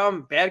can't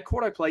overcome bad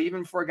quarterback play,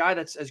 even for a guy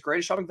that's as great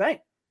as Sean McVay.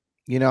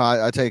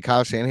 I tell you,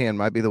 Kyle Shanahan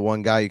might be the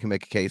one guy you can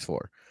make a case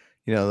for.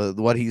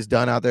 What he's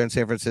done out there in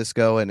San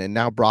Francisco, and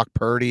now Brock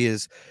Purdy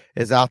is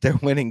out there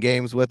winning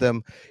games with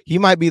him. He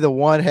might be the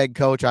one head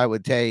coach I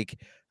would take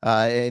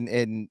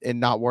and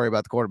not worry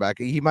about the quarterback.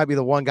 He might be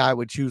the one guy I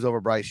would choose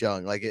over Bryce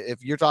Young. Like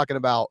if you're talking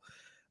about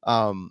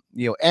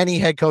any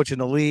head coach in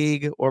the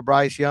league or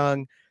Bryce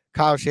Young,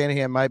 Kyle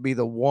Shanahan might be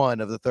the one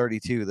of the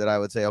 32 that I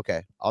would say,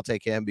 okay, I'll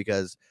take him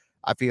because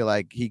I feel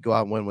like he'd go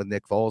out and win with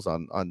Nick Foles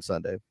on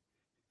Sunday.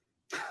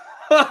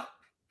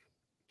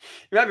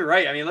 You might be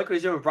right. I mean, look what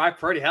he's doing with Brock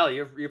Purdy. Hell,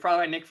 you're probably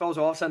right. Nick Foles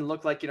all of a sudden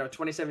looked like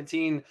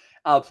 2017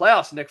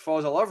 playoffs Nick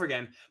Foles all over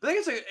again. But I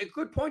think it's a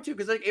good point too,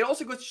 because it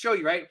also goes to show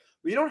you, right?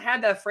 When you don't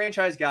have that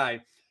franchise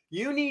guy,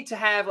 you need to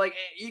have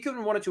you can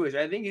win one or two ways.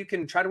 I think you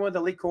can try to win with the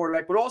elite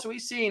quarterback, but also we've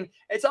seen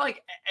it's not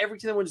like every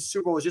team that wins the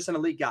Super Bowl is just an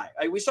elite guy.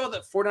 We saw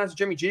the 49ers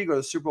Jimmy G go to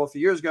the Super Bowl a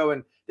few years ago,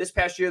 and this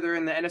past year they're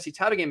in the NFC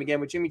title game again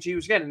with Jimmy G,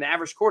 who's again an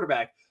average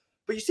quarterback.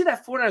 But you see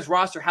that 49ers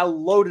roster, how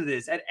loaded it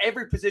is at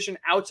every position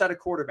outside of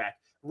quarterback.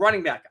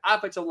 Running back,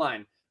 offensive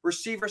line,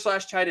 receiver /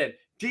 tight end.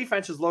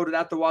 Defense is loaded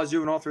out the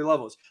wazoo in all three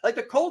levels. Like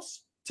the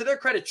Colts, to their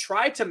credit,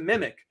 tried to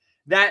mimic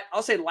that.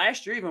 I'll say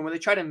last year, even when they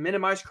tried to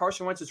minimize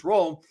Carson Wentz's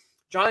role,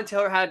 Jonathan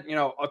Taylor had,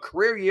 a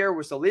career year,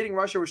 was the leading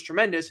rusher, was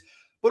tremendous.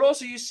 But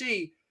also you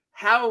see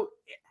how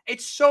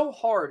it's so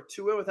hard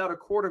to win without a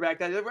quarterback.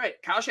 That right,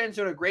 Kyle Shanahan's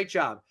doing a great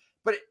job,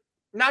 but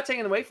not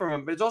taking away from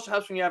him. But it also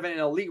helps when you have an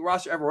elite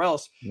roster everywhere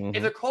else. Mm-hmm.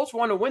 If the Colts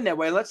want to win that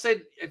way, let's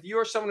say if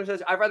you're someone who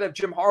says I'd rather have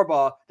Jim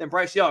Harbaugh than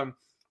Bryce Young.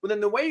 Well, then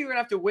the way you're going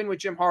to have to win with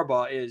Jim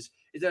Harbaugh is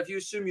that if you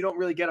assume you don't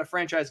really get a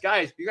franchise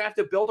guy, you're going to have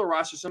to build a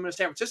roster similar to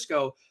San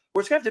Francisco,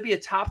 where it's going to have to be a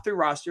top 3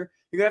 roster.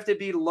 You're going to have to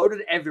be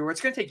loaded everywhere. It's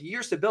going to take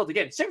years to build.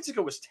 Again, San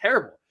Francisco was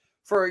terrible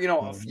for,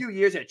 a few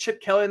years. You had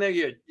Chip Kelly in there.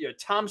 You had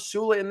Tom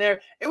Sula in there.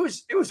 It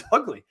was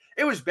ugly.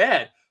 It was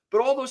bad.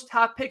 But all those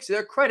top picks, to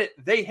their credit,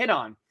 they hit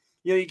on.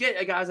 You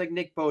get guys like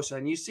Nick Bosa,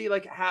 and you see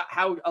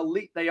how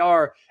elite they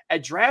are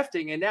at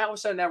drafting. And now all of a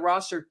sudden that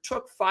roster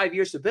took 5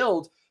 years to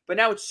build. But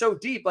now it's so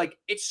deep,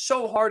 it's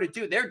so hard to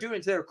do. They're doing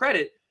it to their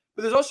credit,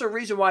 but there's also a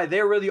reason why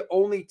they're really the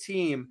only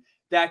team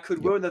that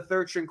could win the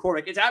third string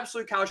quarterback. It's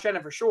absolute Kyle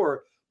Shanahan for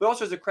sure, but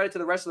also as a credit to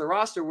the rest of the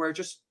roster where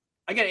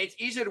it's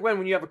easier to win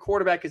when you have a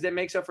quarterback because that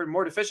makes up for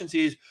more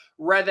deficiencies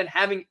rather than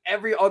having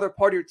every other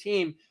part of your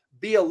team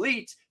be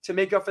elite to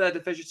make up for that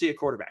deficiency at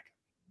quarterback.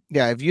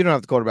 Yeah, if you don't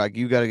have the quarterback,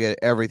 you got to get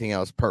everything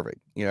else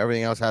perfect.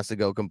 Everything else has to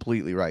go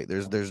completely right.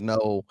 There's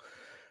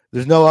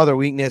no other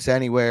weakness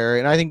anywhere.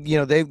 And I think,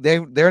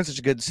 they're in such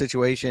a good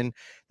situation.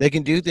 They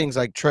can do things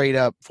like trade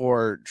up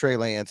for Trey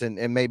Lance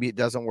and maybe it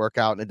doesn't work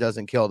out and it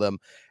doesn't kill them.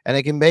 And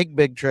they can make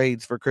big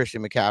trades for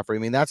Christian McCaffrey. I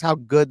mean, that's how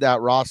good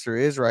that roster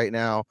is right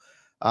now.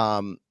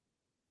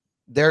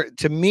 They're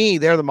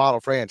the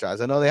model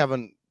franchise. I know they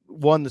haven't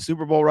won the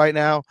Super Bowl right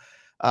now,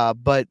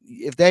 but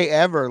if they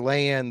ever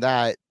land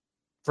that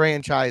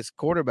franchise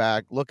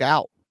quarterback, look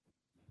out.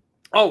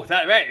 Oh,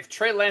 that right. If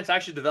Trey Lance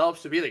actually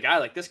develops to be the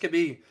guy, this could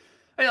be,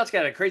 I know it's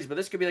kind of crazy, but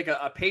this could be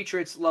a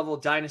Patriots level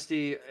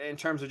dynasty in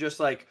terms of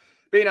just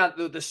being out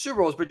the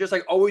Super Bowls, but just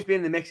always being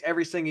in the mix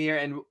every single year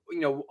and,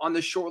 on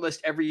the short list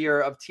every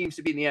year of teams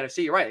to be in the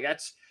NFC. You're right.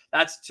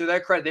 That's to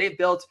their credit. They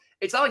built,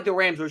 it's not like the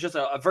Rams where it's just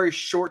a very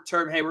short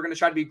term, hey, we're going to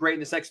try to be great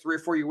in this next 3 or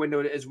 4 year window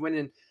is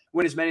win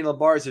as many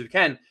Lombards as we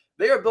can.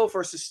 They are built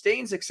for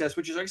sustained success,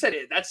 which is, like I said,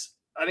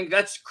 I think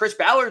that's Chris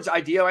Ballard's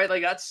idea, right?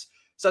 That's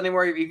something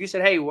where if you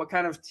said, hey, what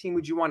kind of team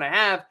would you want to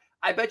have?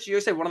 I bet you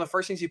said one of the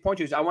first things you point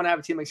to is I want to have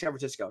a team like San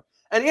Francisco.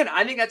 And again,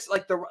 I think that's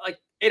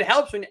it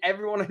helps when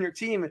everyone on your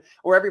team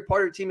or every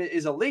part of your team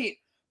is elite,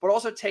 but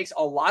also takes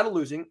a lot of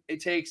losing. It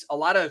takes a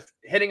lot of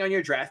hitting on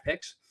your draft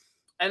picks.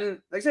 And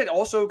like I said,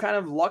 also kind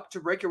of luck to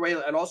break your way.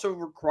 It also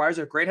requires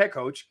a great head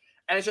coach.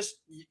 And it's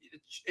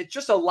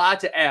just a lot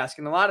to ask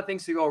and a lot of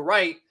things to go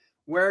right,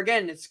 where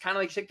again, it's kind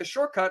of like you take the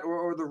shortcut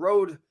or the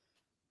road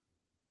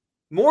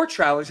more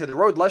traveled. So the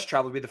road less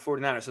traveled would be the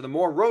 49ers. So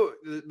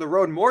the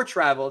road more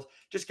traveled,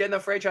 just getting the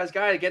franchise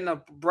guy, getting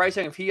the Bryce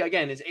Young, if he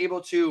again is able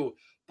to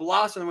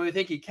blossom the way we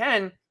think he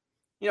can,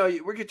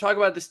 we could talk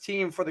about this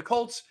team for the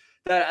Colts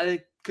that I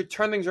think could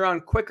turn things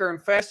around quicker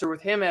and faster with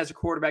him as a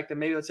quarterback than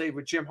maybe let's say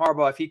with Jim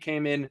Harbaugh if he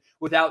came in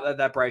without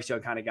that Bryce Young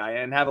kind of guy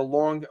and have a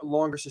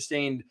longer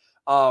sustained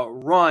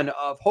run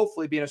of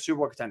hopefully being a Super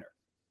Bowl contender.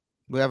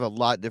 We have a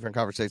lot different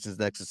conversations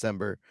next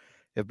December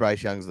if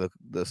Bryce Young's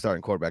the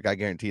starting quarterback. I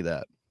guarantee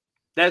that.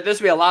 This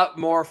will be a lot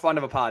more fun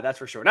of a pod, that's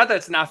for sure. Not that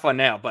it's not fun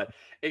now, but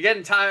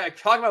getting tired.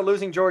 Talking about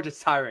losing George, it's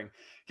tiring.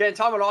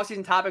 Talking about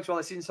all-season topics while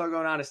the season's still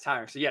going on is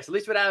tiring. So, yes, at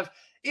least we'd have,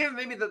 even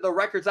maybe the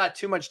record's not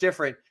too much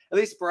different, at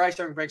least Bryce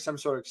Young brings some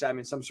sort of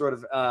excitement, some sort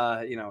of,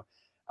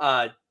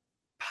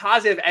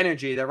 positive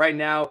energy that right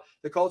now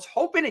the Colts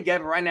hoping to get,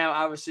 but right now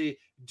obviously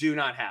do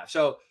not have.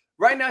 So,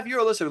 right now, if you're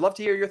a listener, I'd love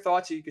to hear your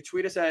thoughts. You could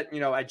tweet us at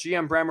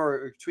GM Bremer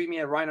or tweet me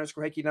at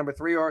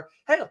Ryan_Hickey3, or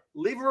hey,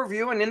 leave a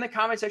review and in the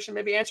comment section,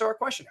 maybe answer our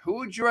question. Who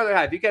would you rather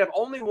have? You could have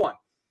only one.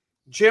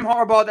 Jim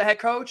Harbaugh, the head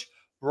coach,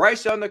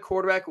 Bryce Young, the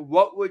quarterback.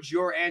 What would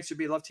your answer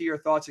be? Love to hear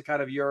your thoughts and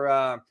kind of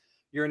your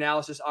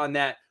analysis on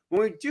that.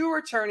 When we do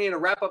return here to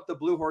wrap up the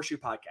Blue Horseshoe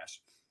podcast,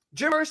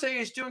 Jim Irsay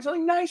is doing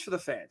something nice for the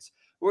fans,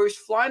 where he's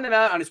flying them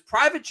out on his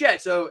private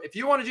jet. So if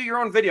you want to do your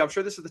own video, I'm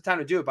sure this is the time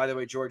to do it, by the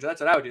way, George.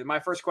 That's what I would do. My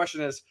first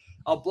question is,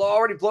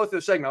 already blow through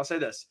the segment. I'll say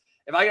this.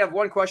 If I could have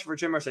one question for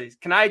Jim Irsay,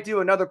 can I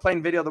do another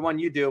plane video, the one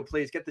you do?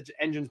 Please get the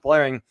engines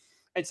blaring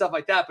and stuff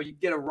like that. But you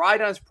get a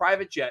ride on his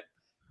private jet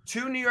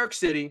to New York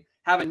City,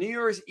 have a New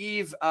Year's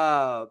Eve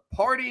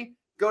party,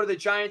 go to the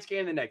Giants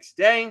game the next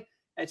day.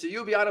 And so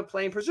you'll be on a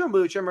plane,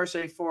 presumably with Jim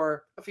Irsay,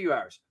 for a few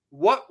hours.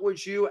 What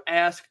would you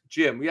ask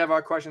Jim? We have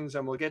our questions,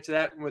 and we'll get to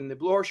that when the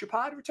Blue Horseshoe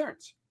Pod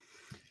returns.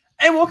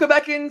 And welcome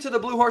back into the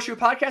Blue Horseshoe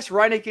Podcast.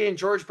 Ryan Hickey and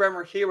George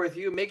Bremer here with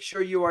you. Make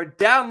sure you are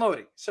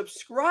downloading,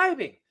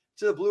 subscribing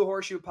to the Blue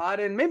Horseshoe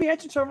Pod, and maybe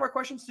answering some of our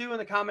questions too in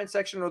the comment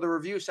section or the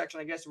review section,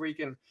 I guess, where you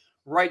can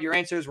write your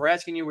answers. We're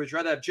asking you, would you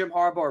rather have Jim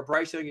Harbaugh or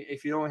Bryce Young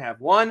if you don't have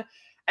one?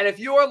 And if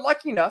you are a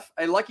lucky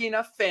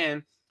enough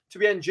fan to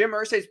be on Jim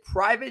Irsay's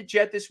private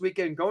jet this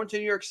weekend, going to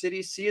New York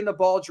City, seeing the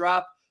ball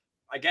drop,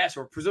 I guess,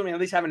 or presuming at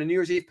least having a New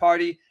Year's Eve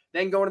party,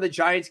 then going to the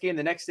Giants game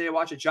the next day to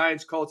watch a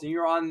Giants Colts, and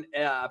you're on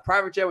a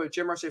private jet with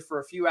Jim Irsay for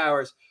a few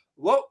hours,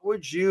 what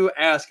would you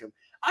ask him?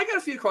 I got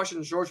a few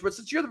questions, George, but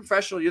since you're the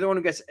professional, you're the one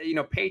who gets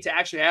paid to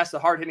actually ask the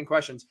hard-hitting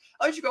questions.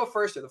 I'll let you go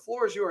first here. The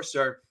floor is yours,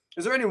 sir.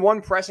 Is there any one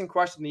pressing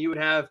question that you would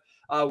have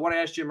want to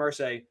ask Jim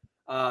Irsay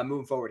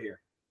moving forward here?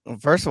 Well,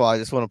 first of all, I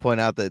just want to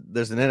point out that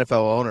there's an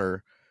NFL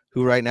owner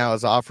who right now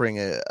is offering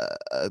a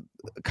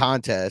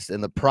contest,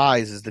 and the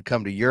prize is to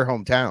come to your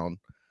hometown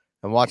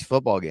and watch a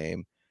football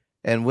game.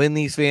 And when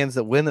these fans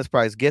that win this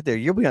prize get there,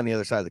 you'll be on the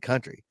other side of the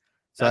country.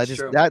 So That's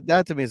true.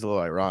 that to me is a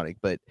little ironic.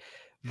 But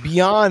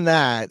beyond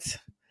that,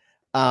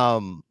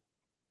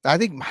 I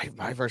think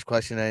my first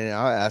question, and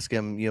I'll ask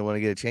him, when I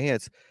get a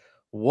chance,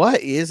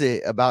 what is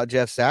it about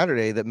Jeff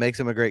Saturday that makes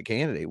him a great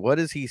candidate? What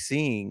is he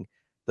seeing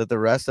that the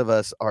rest of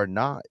us are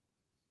not?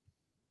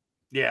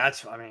 Yeah,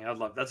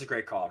 that's a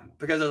great call,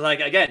 because it's like,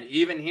 again,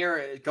 even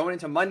here going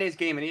into Monday's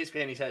game in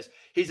ESPN, he says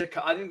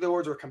I think the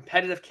words were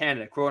competitive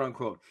candidate, quote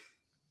unquote.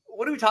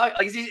 What are we talking?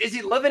 Like, is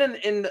he living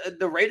in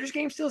the Raiders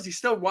game still? Is he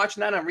still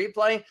watching that on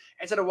replay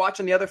instead of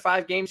watching the other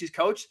 5 games he's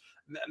coached?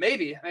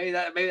 Maybe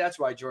that's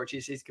why, George,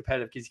 he's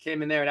competitive, because he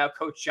came in there and now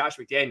coached Josh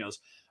McDaniels.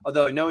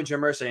 Although knowing Jim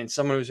Irsay and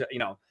someone who's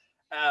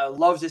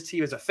loves his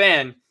team as a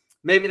fan,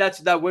 maybe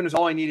that win was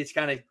all he needed to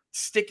kind of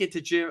stick it to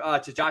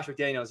Josh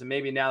McDaniels, and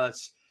maybe now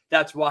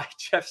that's why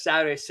Jeff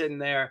Saturday is sitting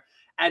there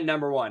at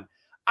number 1.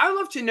 I'd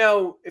love to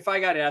know, if I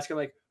got to ask him,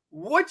 like,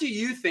 what do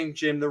you think,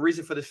 Jim, the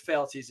reason for this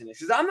failed season is?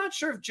 Because I'm not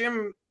sure if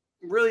Jim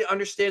really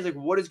understands like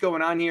what is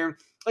going on here.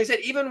 Like I said,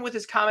 even with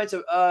his comments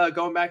of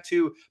going back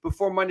to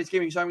before Monday's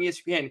game, he's on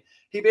ESPN,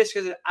 he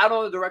basically said, I don't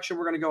know the direction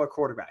we're going to go at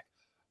quarterback.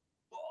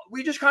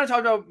 We just kind of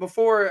talked about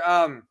before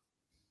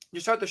you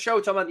start the show,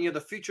 talking about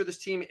the future of this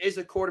team is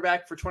a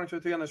quarterback for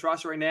 2023 on this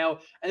roster right now.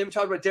 And then we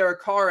talked about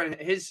Derek Carr and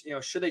his,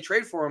 should they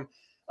trade for him?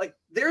 Like,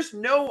 there's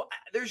no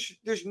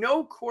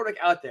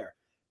quarterback out there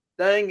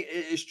that I think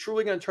is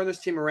truly going to turn this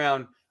team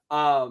around.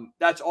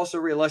 That's also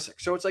realistic.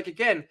 So it's like,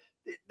 again,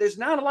 there's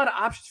not a lot of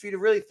options for you to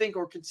really think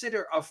or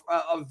consider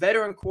a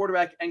veteran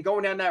quarterback and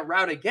going down that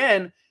route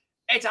again.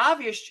 It's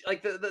obvious.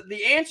 Like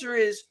the answer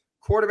is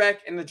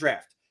quarterback in the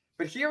draft.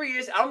 But here he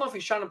is. I don't know if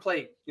he's trying to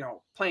play,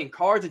 playing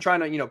cards and trying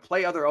to,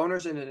 play other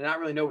owners and not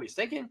really know what he's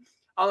thinking.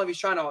 I don't know if he's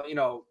trying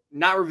to,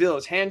 not reveal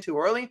his hand too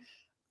early.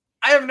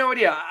 I have no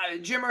idea.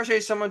 Jim Irsay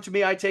is someone, to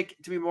me, I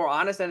take to be more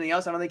honest than anything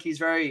else. I don't think he's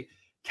very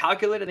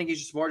calculated. I think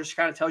he's just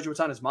kind of tells you what's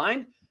on his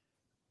mind.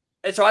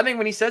 And so I think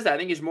when he says that, I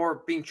think he's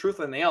more being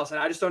truthful than anything else. And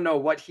I just don't know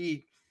what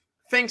he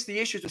thinks the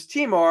issues with his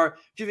team are.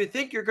 If you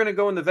think you're going to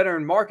go in the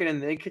veteran market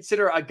and they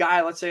consider a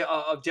guy, let's say,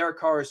 of Derek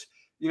Carr's,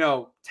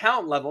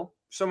 talent level,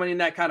 someone in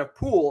that kind of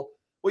pool,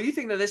 well, you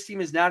think that this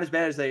team is not as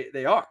bad as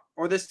they are,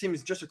 or this team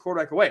is just a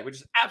quarterback away, which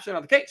is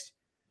absolutely not the case.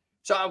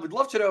 So I would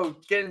love to know,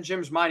 get in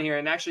Jim's mind here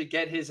and actually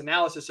get his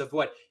analysis of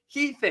what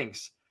he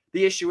thinks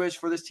the issue is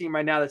for this team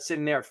right now that's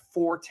sitting there at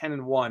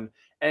 4-10-1.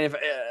 And if,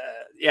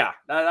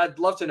 I'd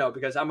love to know,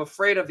 because I'm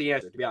afraid of the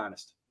answer, to be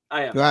honest.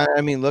 I am.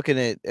 I mean, looking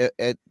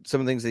at some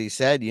of the things that he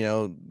said,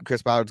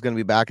 Chris Ballard's going to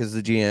be back as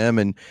the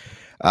GM, and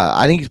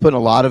I think he's putting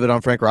a lot of it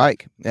on Frank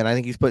Reich, and I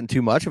think he's putting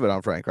too much of it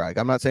on Frank Reich.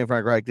 I'm not saying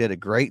Frank Reich did a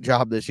great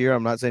job this year.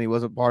 I'm not saying he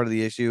wasn't part of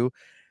the issue,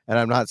 and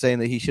I'm not saying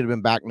that he should have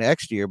been back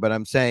next year, but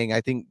I'm saying I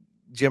think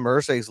Jim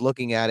Irsay is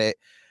looking at it,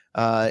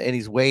 and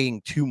he's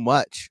weighing too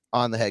much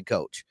on the head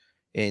coach.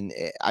 And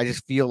I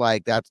just feel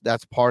like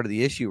that's part of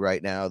the issue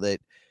right now, that,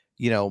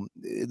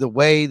 the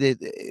way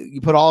that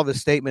you put all of his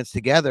statements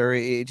together,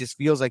 it just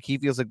feels like he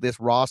feels like this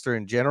roster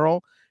in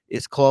general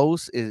is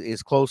closer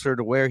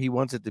to where he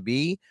wants it to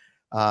be.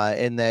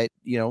 And that,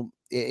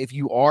 if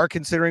you are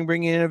considering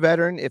bringing in a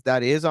veteran, if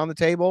that is on the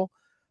table,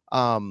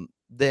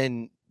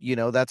 then,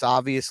 that's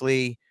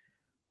obviously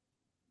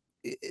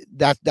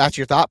that's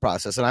your thought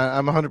process. And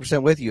I'm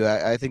 100% with you.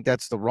 I think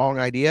that's the wrong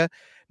idea.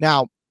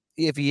 Now,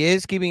 if he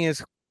is keeping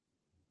his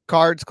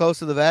cards close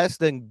to the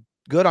vest, then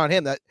good on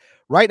him. That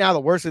right now,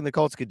 the worst thing the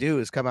Colts could do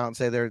is come out and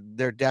say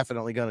they're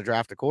definitely going to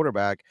draft a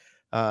quarterback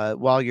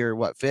while you're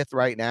 5th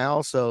right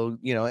now. So,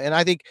 and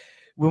I think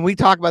when we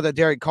talk about the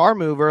Derek Carr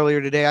move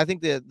earlier today, I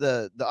think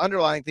the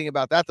underlying thing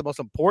about that, the most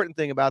important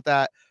thing about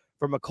that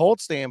from a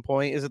Colts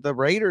standpoint, is that the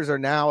Raiders are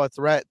now a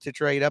threat to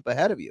trade up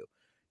ahead of you.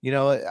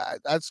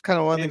 That's kind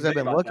of one of the things I've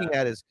been looking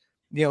at is,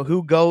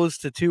 who goes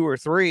to 2 or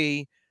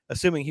 3,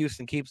 assuming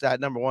Houston keeps that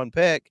number 1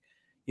 pick,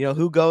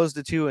 who goes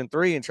to 2 and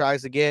 3 and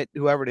tries to get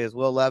whoever it is,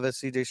 Will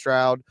Levis, CJ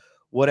Stroud,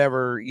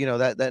 whatever,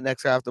 that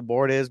next guy off the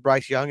board is,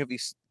 Bryce Young, if he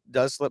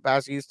does slip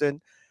past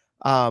Houston.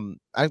 I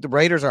think the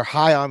Raiders are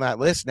high on that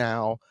list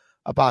now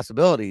of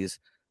possibilities.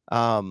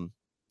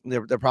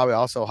 They're probably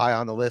also high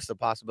on the list of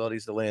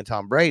possibilities to land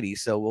Tom Brady.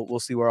 So we'll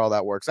see where all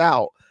that works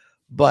out.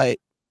 But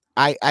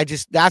I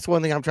just, that's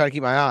one thing I'm trying to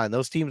keep my eye on.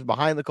 Those teams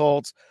behind the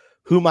Colts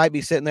who might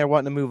be sitting there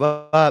wanting to move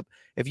up.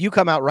 If you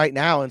come out right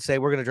now and say,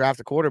 we're going to draft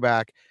a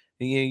quarterback,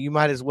 you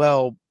might as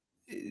well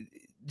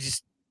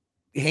just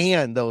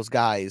hand those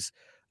guys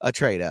a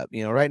trade up.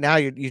 Right now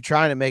you're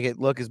trying to make it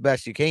look as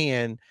best you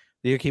can.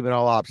 You're keeping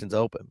all options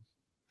open.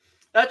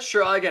 That's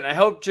true. Again, I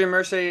hope Jim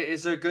Irsay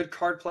is a good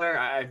card player.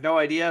 I have no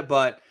idea,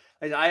 but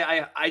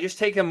I just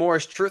take him more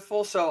as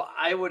truthful. So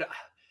I would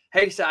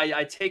hate to say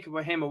I take him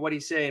and what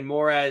he's saying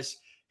more as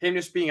him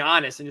just being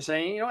honest and just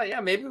saying,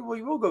 maybe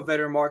we will go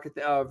veteran market,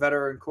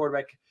 veteran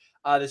quarterback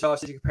this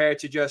offseason compared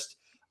to just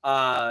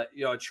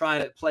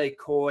trying to play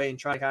coy and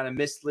trying to kind of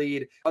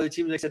mislead other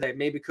teams. Like I said, that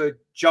maybe could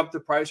jump the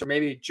price or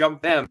maybe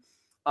jump them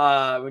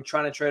when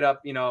trying to trade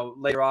up,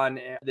 later on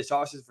this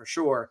offseason for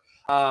sure.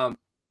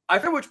 I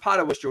forget which pot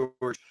it was,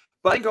 George,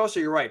 but I think also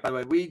you're right. By the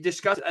way, we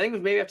discussed, I think it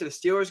was maybe after the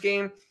Steelers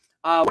game,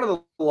 one of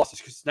the losses,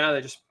 because now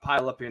they just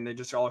pile up here and they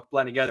just all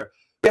blend together.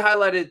 We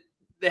highlighted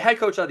the head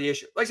coach of the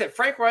issue. Like I said,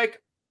 Frank Reich,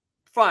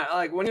 fine.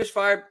 Like when he was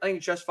fired, I think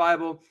it's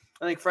justifiable.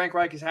 I think Frank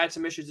Reich has had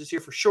some issues this year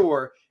for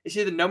sure. Is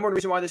he the number one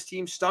reason why this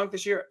team stunk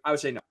this year? I would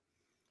say no.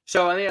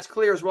 So I think that's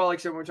clear as well. Like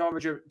I said, when we're talking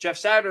about Jeff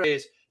Saturday,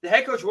 is the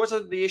head coach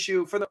wasn't the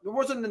issue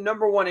wasn't the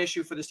number one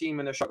issue for this team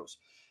and their struggles.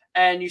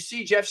 And you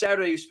see Jeff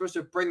Saturday, who's supposed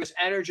to bring this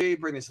energy,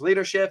 bring this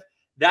leadership.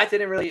 That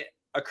didn't really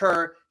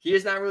occur. He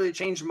has not really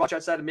changed much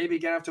outside of maybe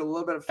getting after a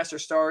little bit of faster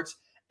starts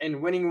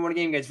and winning one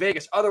game against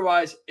Vegas.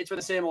 Otherwise, it's been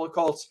the same old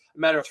Colts, no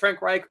matter if it's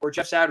Frank Reich or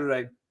Jeff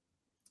Saturday.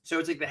 So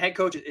it's like the head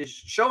coach is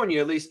showing you,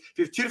 at least, if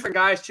you have 2 different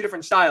guys, 2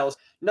 different styles,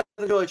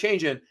 nothing's really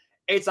changing.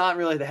 It's not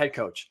really the head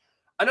coach.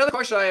 Another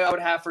question I would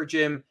have for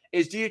Jim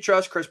is, do you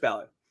trust Chris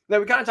Ballard? Now,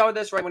 we kind of talked about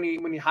this, right? When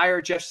he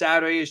hired Jeff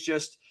Saturday, is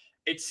just,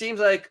 it seems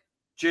like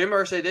Jim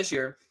Irsay this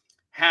year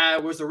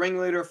was the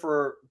ringleader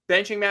for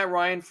benching Matt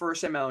Ryan for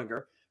Sam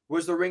Ehlinger,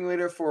 was the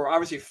ringleader for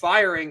obviously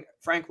firing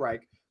Frank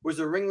Reich, was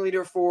the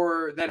ringleader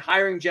for then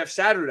hiring Jeff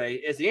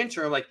Saturday as the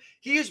interim. Like,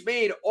 he has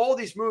made all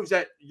these moves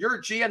that your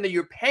GM that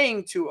you're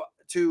paying to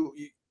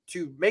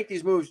make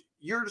these moves,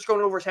 you're just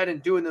going over his head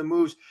and doing the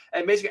moves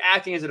and basically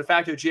acting as a de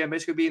facto GM,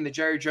 basically being the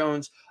Jerry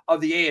Jones of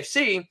the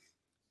AFC.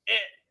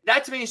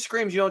 That to me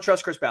screams you don't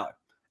trust Chris Ballard.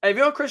 And if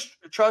you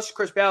don't trust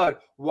Chris Ballard,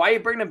 why are you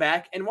bringing him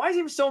back? And why is he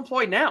even still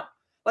employed now?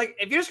 Like,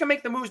 if you're just going to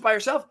make the moves by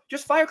yourself,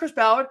 just fire Chris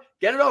Ballard,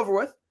 get it over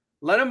with,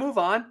 let him move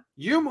on,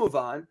 you move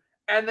on,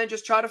 and then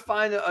just try to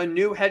find a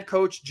new head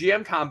coach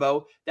GM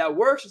combo that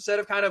works instead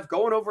of kind of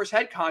going over his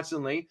head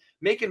constantly,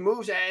 making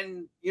moves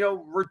and,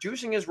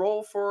 reducing his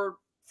role for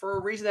a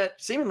reason that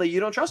seemingly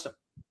you don't trust him.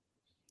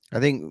 I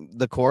think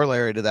the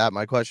corollary to that,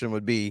 my question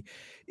would be,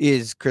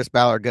 is Chris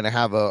Ballard going to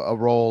have a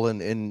role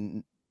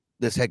in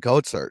this head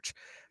coach search?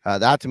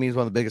 That to me is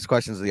one of the biggest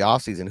questions of the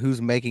offseason.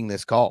 Who's making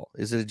this call?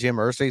 Is it a Jim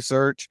Irsay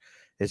search?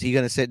 Is he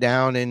going to sit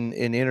down and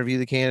interview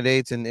the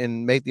candidates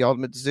and make the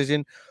ultimate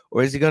decision?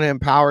 Or is he going to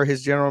empower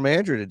his general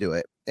manager to do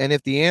it? And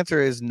if the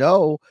answer is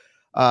no,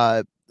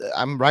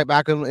 I'm right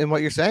back in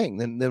what you're saying.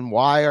 Then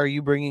why are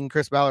you bringing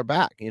Chris Ballard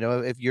back?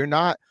 If you're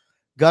not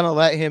going to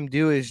let him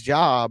do his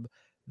job,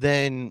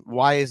 then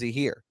why is he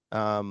here?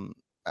 I'm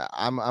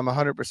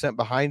 100%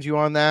 behind you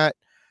on that.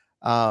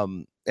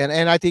 And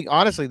I think,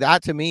 honestly,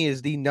 that to me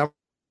is the number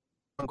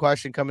one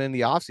question coming in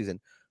the offseason.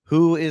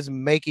 Who is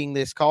making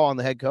this call on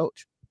the head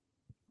coach?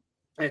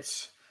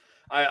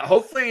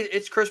 Hopefully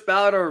it's Chris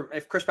Ballard, or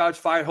if Chris Ballard's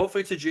fired,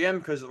 hopefully it's a GM,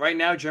 because right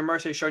now Jim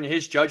Irsay is showing you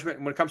his judgment.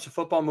 And when it comes to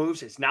football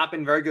moves, it's not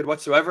been very good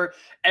whatsoever.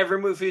 Every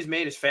move he's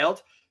made has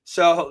failed.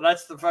 So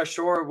that's the for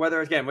sure.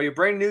 Whether you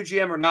bring a new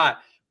GM or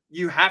not,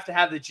 you have to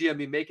have the GM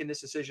be making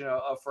this decision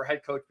for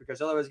head coach,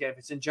 because otherwise, again, if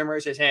it's in Jim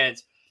Irsay's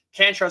hands,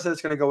 can't trust that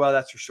it's going to go well.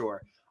 That's for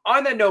sure.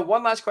 On that note,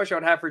 one last question I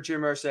would have for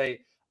Jim Irsay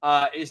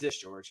is this,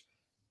 George.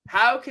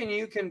 How can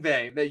you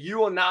convey that you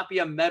will not be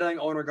a meddling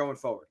owner going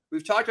forward?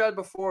 We've talked about it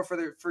before.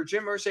 For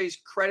Jim Irsay's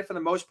credit, for the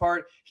most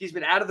part, he's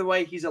been out of the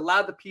way. He's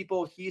allowed the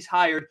people he's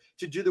hired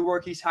to do the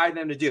work he's hired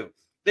them to do.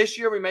 This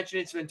year, we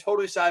mentioned it's been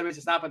totally sideways.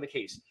 It's not been the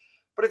case.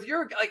 But if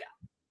you're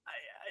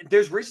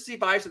there's recency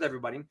bias with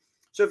everybody.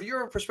 So if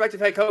you're a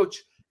prospective head coach,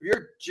 if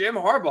you're Jim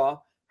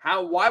Harbaugh,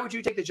 why would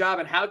you take the job?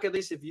 And how can, at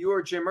least if you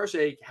are Jim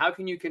Irsay, how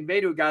can you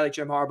convey to a guy like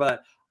Jim Harbaugh,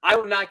 I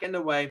will not get in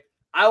the way,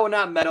 I will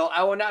not meddle,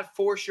 I will not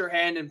force your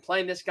hand in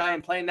playing this guy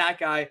and playing that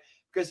guy?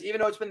 Because even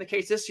though it's been the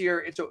case this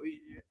year,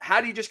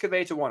 how do you just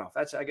convey it's a one-off?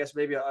 That's, I guess,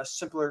 maybe a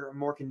simpler,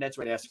 more condensed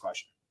way to ask the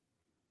question.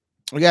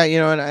 Yeah,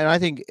 and I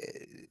think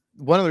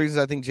one of the reasons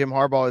I think Jim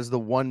Harbaugh is the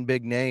one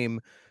big name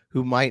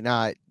who might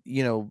not,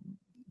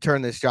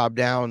 turn this job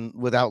down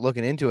without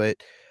looking into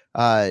it.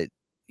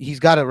 He's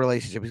got a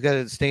relationship. He's got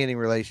a standing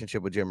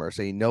relationship with Jim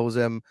Irsay. He knows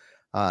him.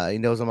 He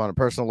knows him on a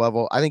personal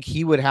level. I think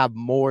he would have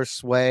more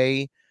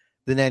sway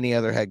than any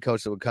other head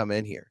coach that would come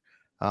in here.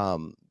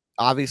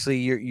 Obviously,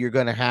 you're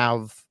going to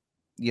have,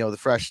 the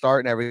fresh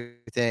start and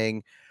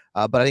everything.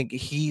 But I think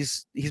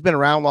he's been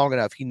around long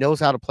enough. He knows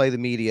how to play the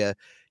media.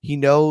 He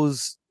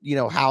knows,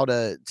 how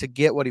to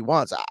get what he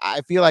wants.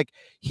 I feel like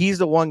he's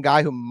the one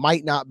guy who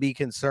might not be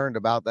concerned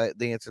about the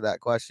answer to that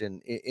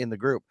question in the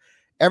group.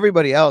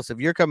 Everybody else, if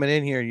you're coming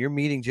in here and you're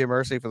meeting Jim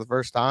Irsay for the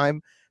first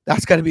time,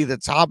 that's going to be the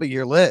top of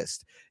your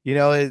list.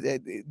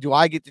 Do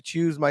I get to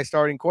choose my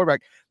starting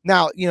quarterback?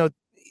 Now,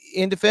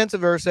 in defense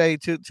of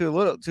Irsay,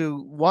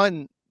 to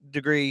one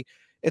degree,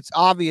 it's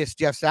obvious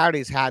Jeff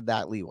Saturday's had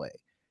that leeway.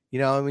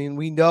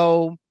 We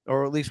know,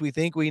 or at least we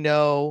think we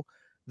know,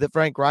 that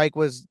Frank Reich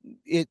was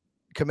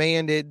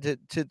commanded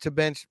to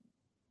bench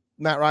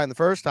Matt Ryan the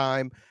first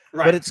time,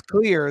 right. But it's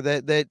clear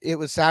that it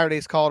was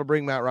Saturday's call to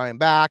bring Matt Ryan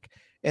back,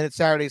 and it's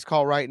Saturday's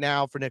call right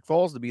now for Nick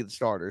Foles to be the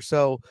starter.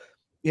 So,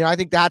 I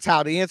think that's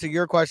how to answer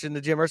your question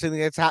to Jim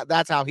Irsay.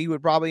 That's how he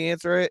would probably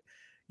answer it,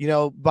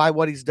 by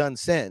what he's done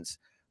since.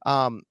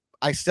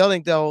 I still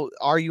think, though,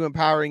 are you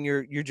empowering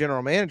your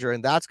general manager?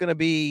 And that's going to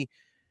be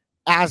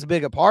as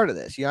big a part of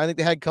this. I think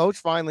the head coach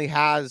finally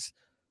has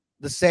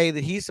the say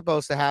that he's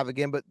supposed to have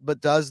again,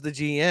 but does the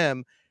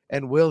GM,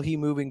 and will he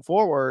moving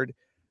forward?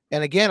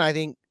 And again, I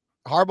think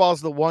Harbaugh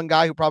is the one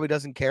guy who probably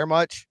doesn't care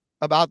much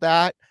about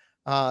that,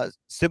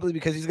 simply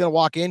because he's going to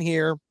walk in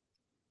here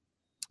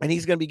and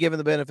he's going to be given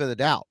the benefit of the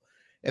doubt.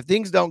 If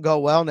things don't go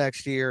well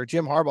next year,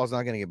 Jim Harbaugh's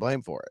not going to get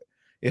blamed for it.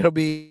 It'll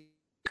be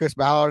Chris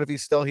Ballard if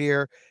he's still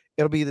here.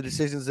 It'll be the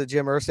decisions that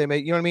Jim Irsay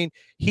made. You know what I mean?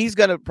 He's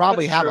going to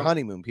probably have a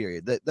honeymoon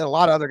period that a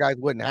lot of other guys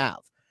wouldn't have.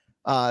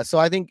 So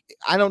I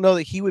don't know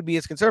that he would be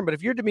as concerned. But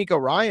if you're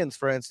DeMeco Ryans,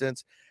 for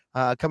instance,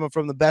 coming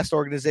from the best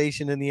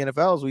organization in the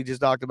NFL, as we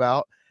just talked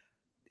about,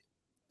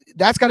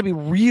 that's got to be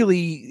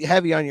really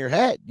heavy on your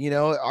head.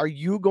 Are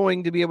you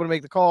going to be able to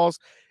make the calls?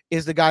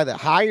 Is the guy that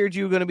hired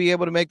you going to be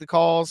able to make the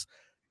calls?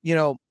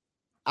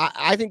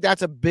 I think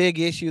that's a big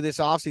issue this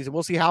offseason.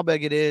 We'll see how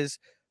big it is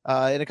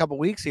in a couple of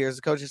weeks here as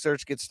the coaching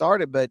search gets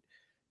started. But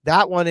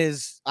that one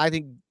is, I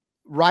think,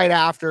 right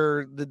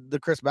after the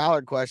Chris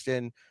Ballard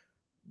question,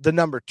 the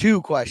number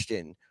 2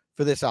 question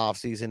for this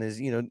offseason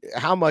is,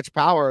 how much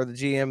power are the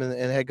GM and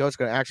head coach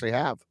going to actually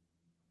have?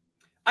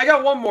 I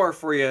got one more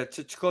for you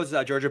to close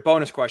out, George, a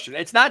bonus question.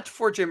 It's not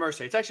for Jim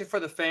Irsay. It's actually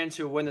for the fans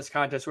who win this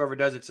contest, whoever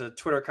does. It's a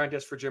Twitter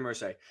contest for Jim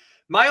Irsay.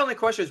 My only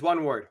question is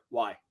one word: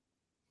 why?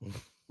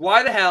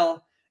 Why the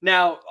hell?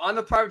 Now, on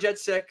the private jet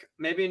sick,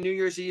 maybe a New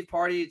Year's Eve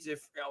party, it's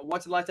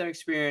once in a lifetime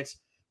experience.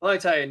 Let me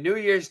tell you, New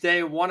Year's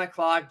Day,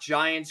 1:00,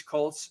 Giants,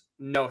 Colts,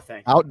 no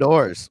thank you.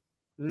 Outdoors.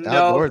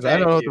 Outdoors. I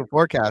don't know what the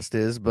forecast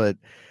is, but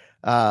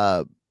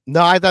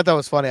no, I thought that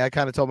was funny. I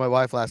kind of told my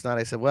wife last night,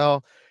 I said,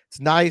 well, it's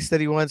nice that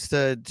he wants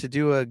to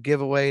do a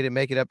giveaway to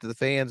make it up to the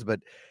fans, but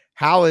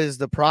how is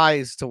the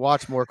prize to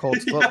watch more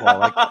Colts football?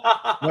 Like,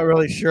 I'm not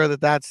really sure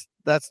that's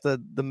the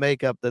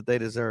makeup that they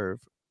deserve.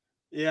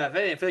 Yeah,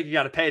 I feel like you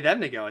got to pay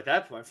them to go at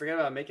that point. Forget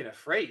about making it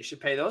free. You should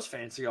pay those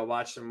fans to go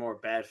watch some more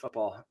bad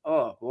football.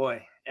 Oh,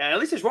 boy. And at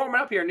least it's warming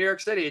up here in New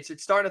York City.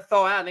 It's starting to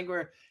thaw out. I think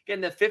we're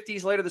getting the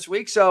 50s later this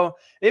week. So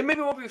it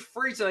maybe won't be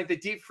freezing like the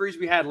deep freeze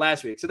we had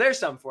last week. So there's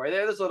something for you.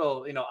 There's a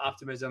little,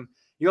 optimism.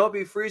 You won't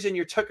be freezing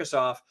your took us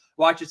off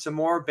watching some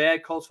more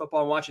bad Colts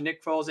football and watching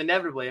Nick Foles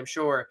inevitably, I'm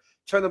sure,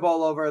 turn the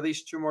ball over at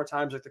least 2 more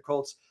times like the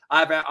Colts.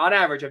 On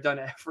average, I've done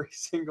every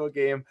single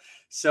game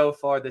so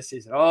far this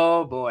season.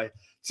 Oh, boy.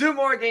 2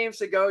 more games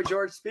to go,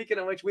 George. Speaking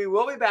of which, we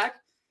will be back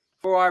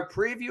for our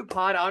preview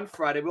pod on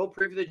Friday. We'll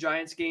preview the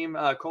Giants game,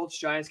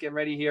 Colts-Giants, getting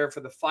ready here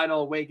for the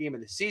final away game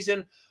of the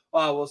season.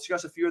 We'll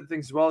discuss a few other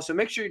things as well. So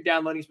make sure you're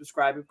downloading and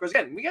subscribing because,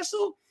 again, we got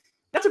still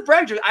 – that's a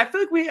brag, George. I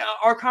feel like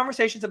our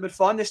conversations have been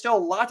fun. There's still a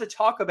lot to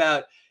talk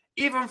about,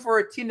 even for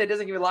a team that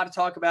doesn't give a lot to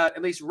talk about,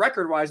 at least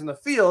record-wise in the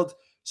field.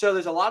 So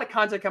there's a lot of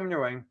content coming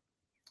your way.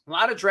 A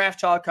lot of draft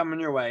talk coming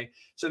your way.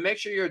 So make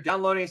sure you're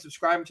downloading and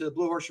subscribing to the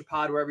Blue Horseshoe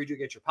Pod wherever you do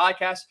get your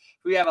podcasts.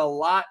 We have a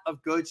lot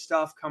of good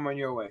stuff coming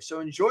your way. So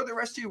enjoy the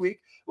rest of your week.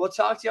 We'll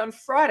talk to you on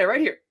Friday right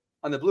here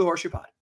on the Blue Horseshoe Pod.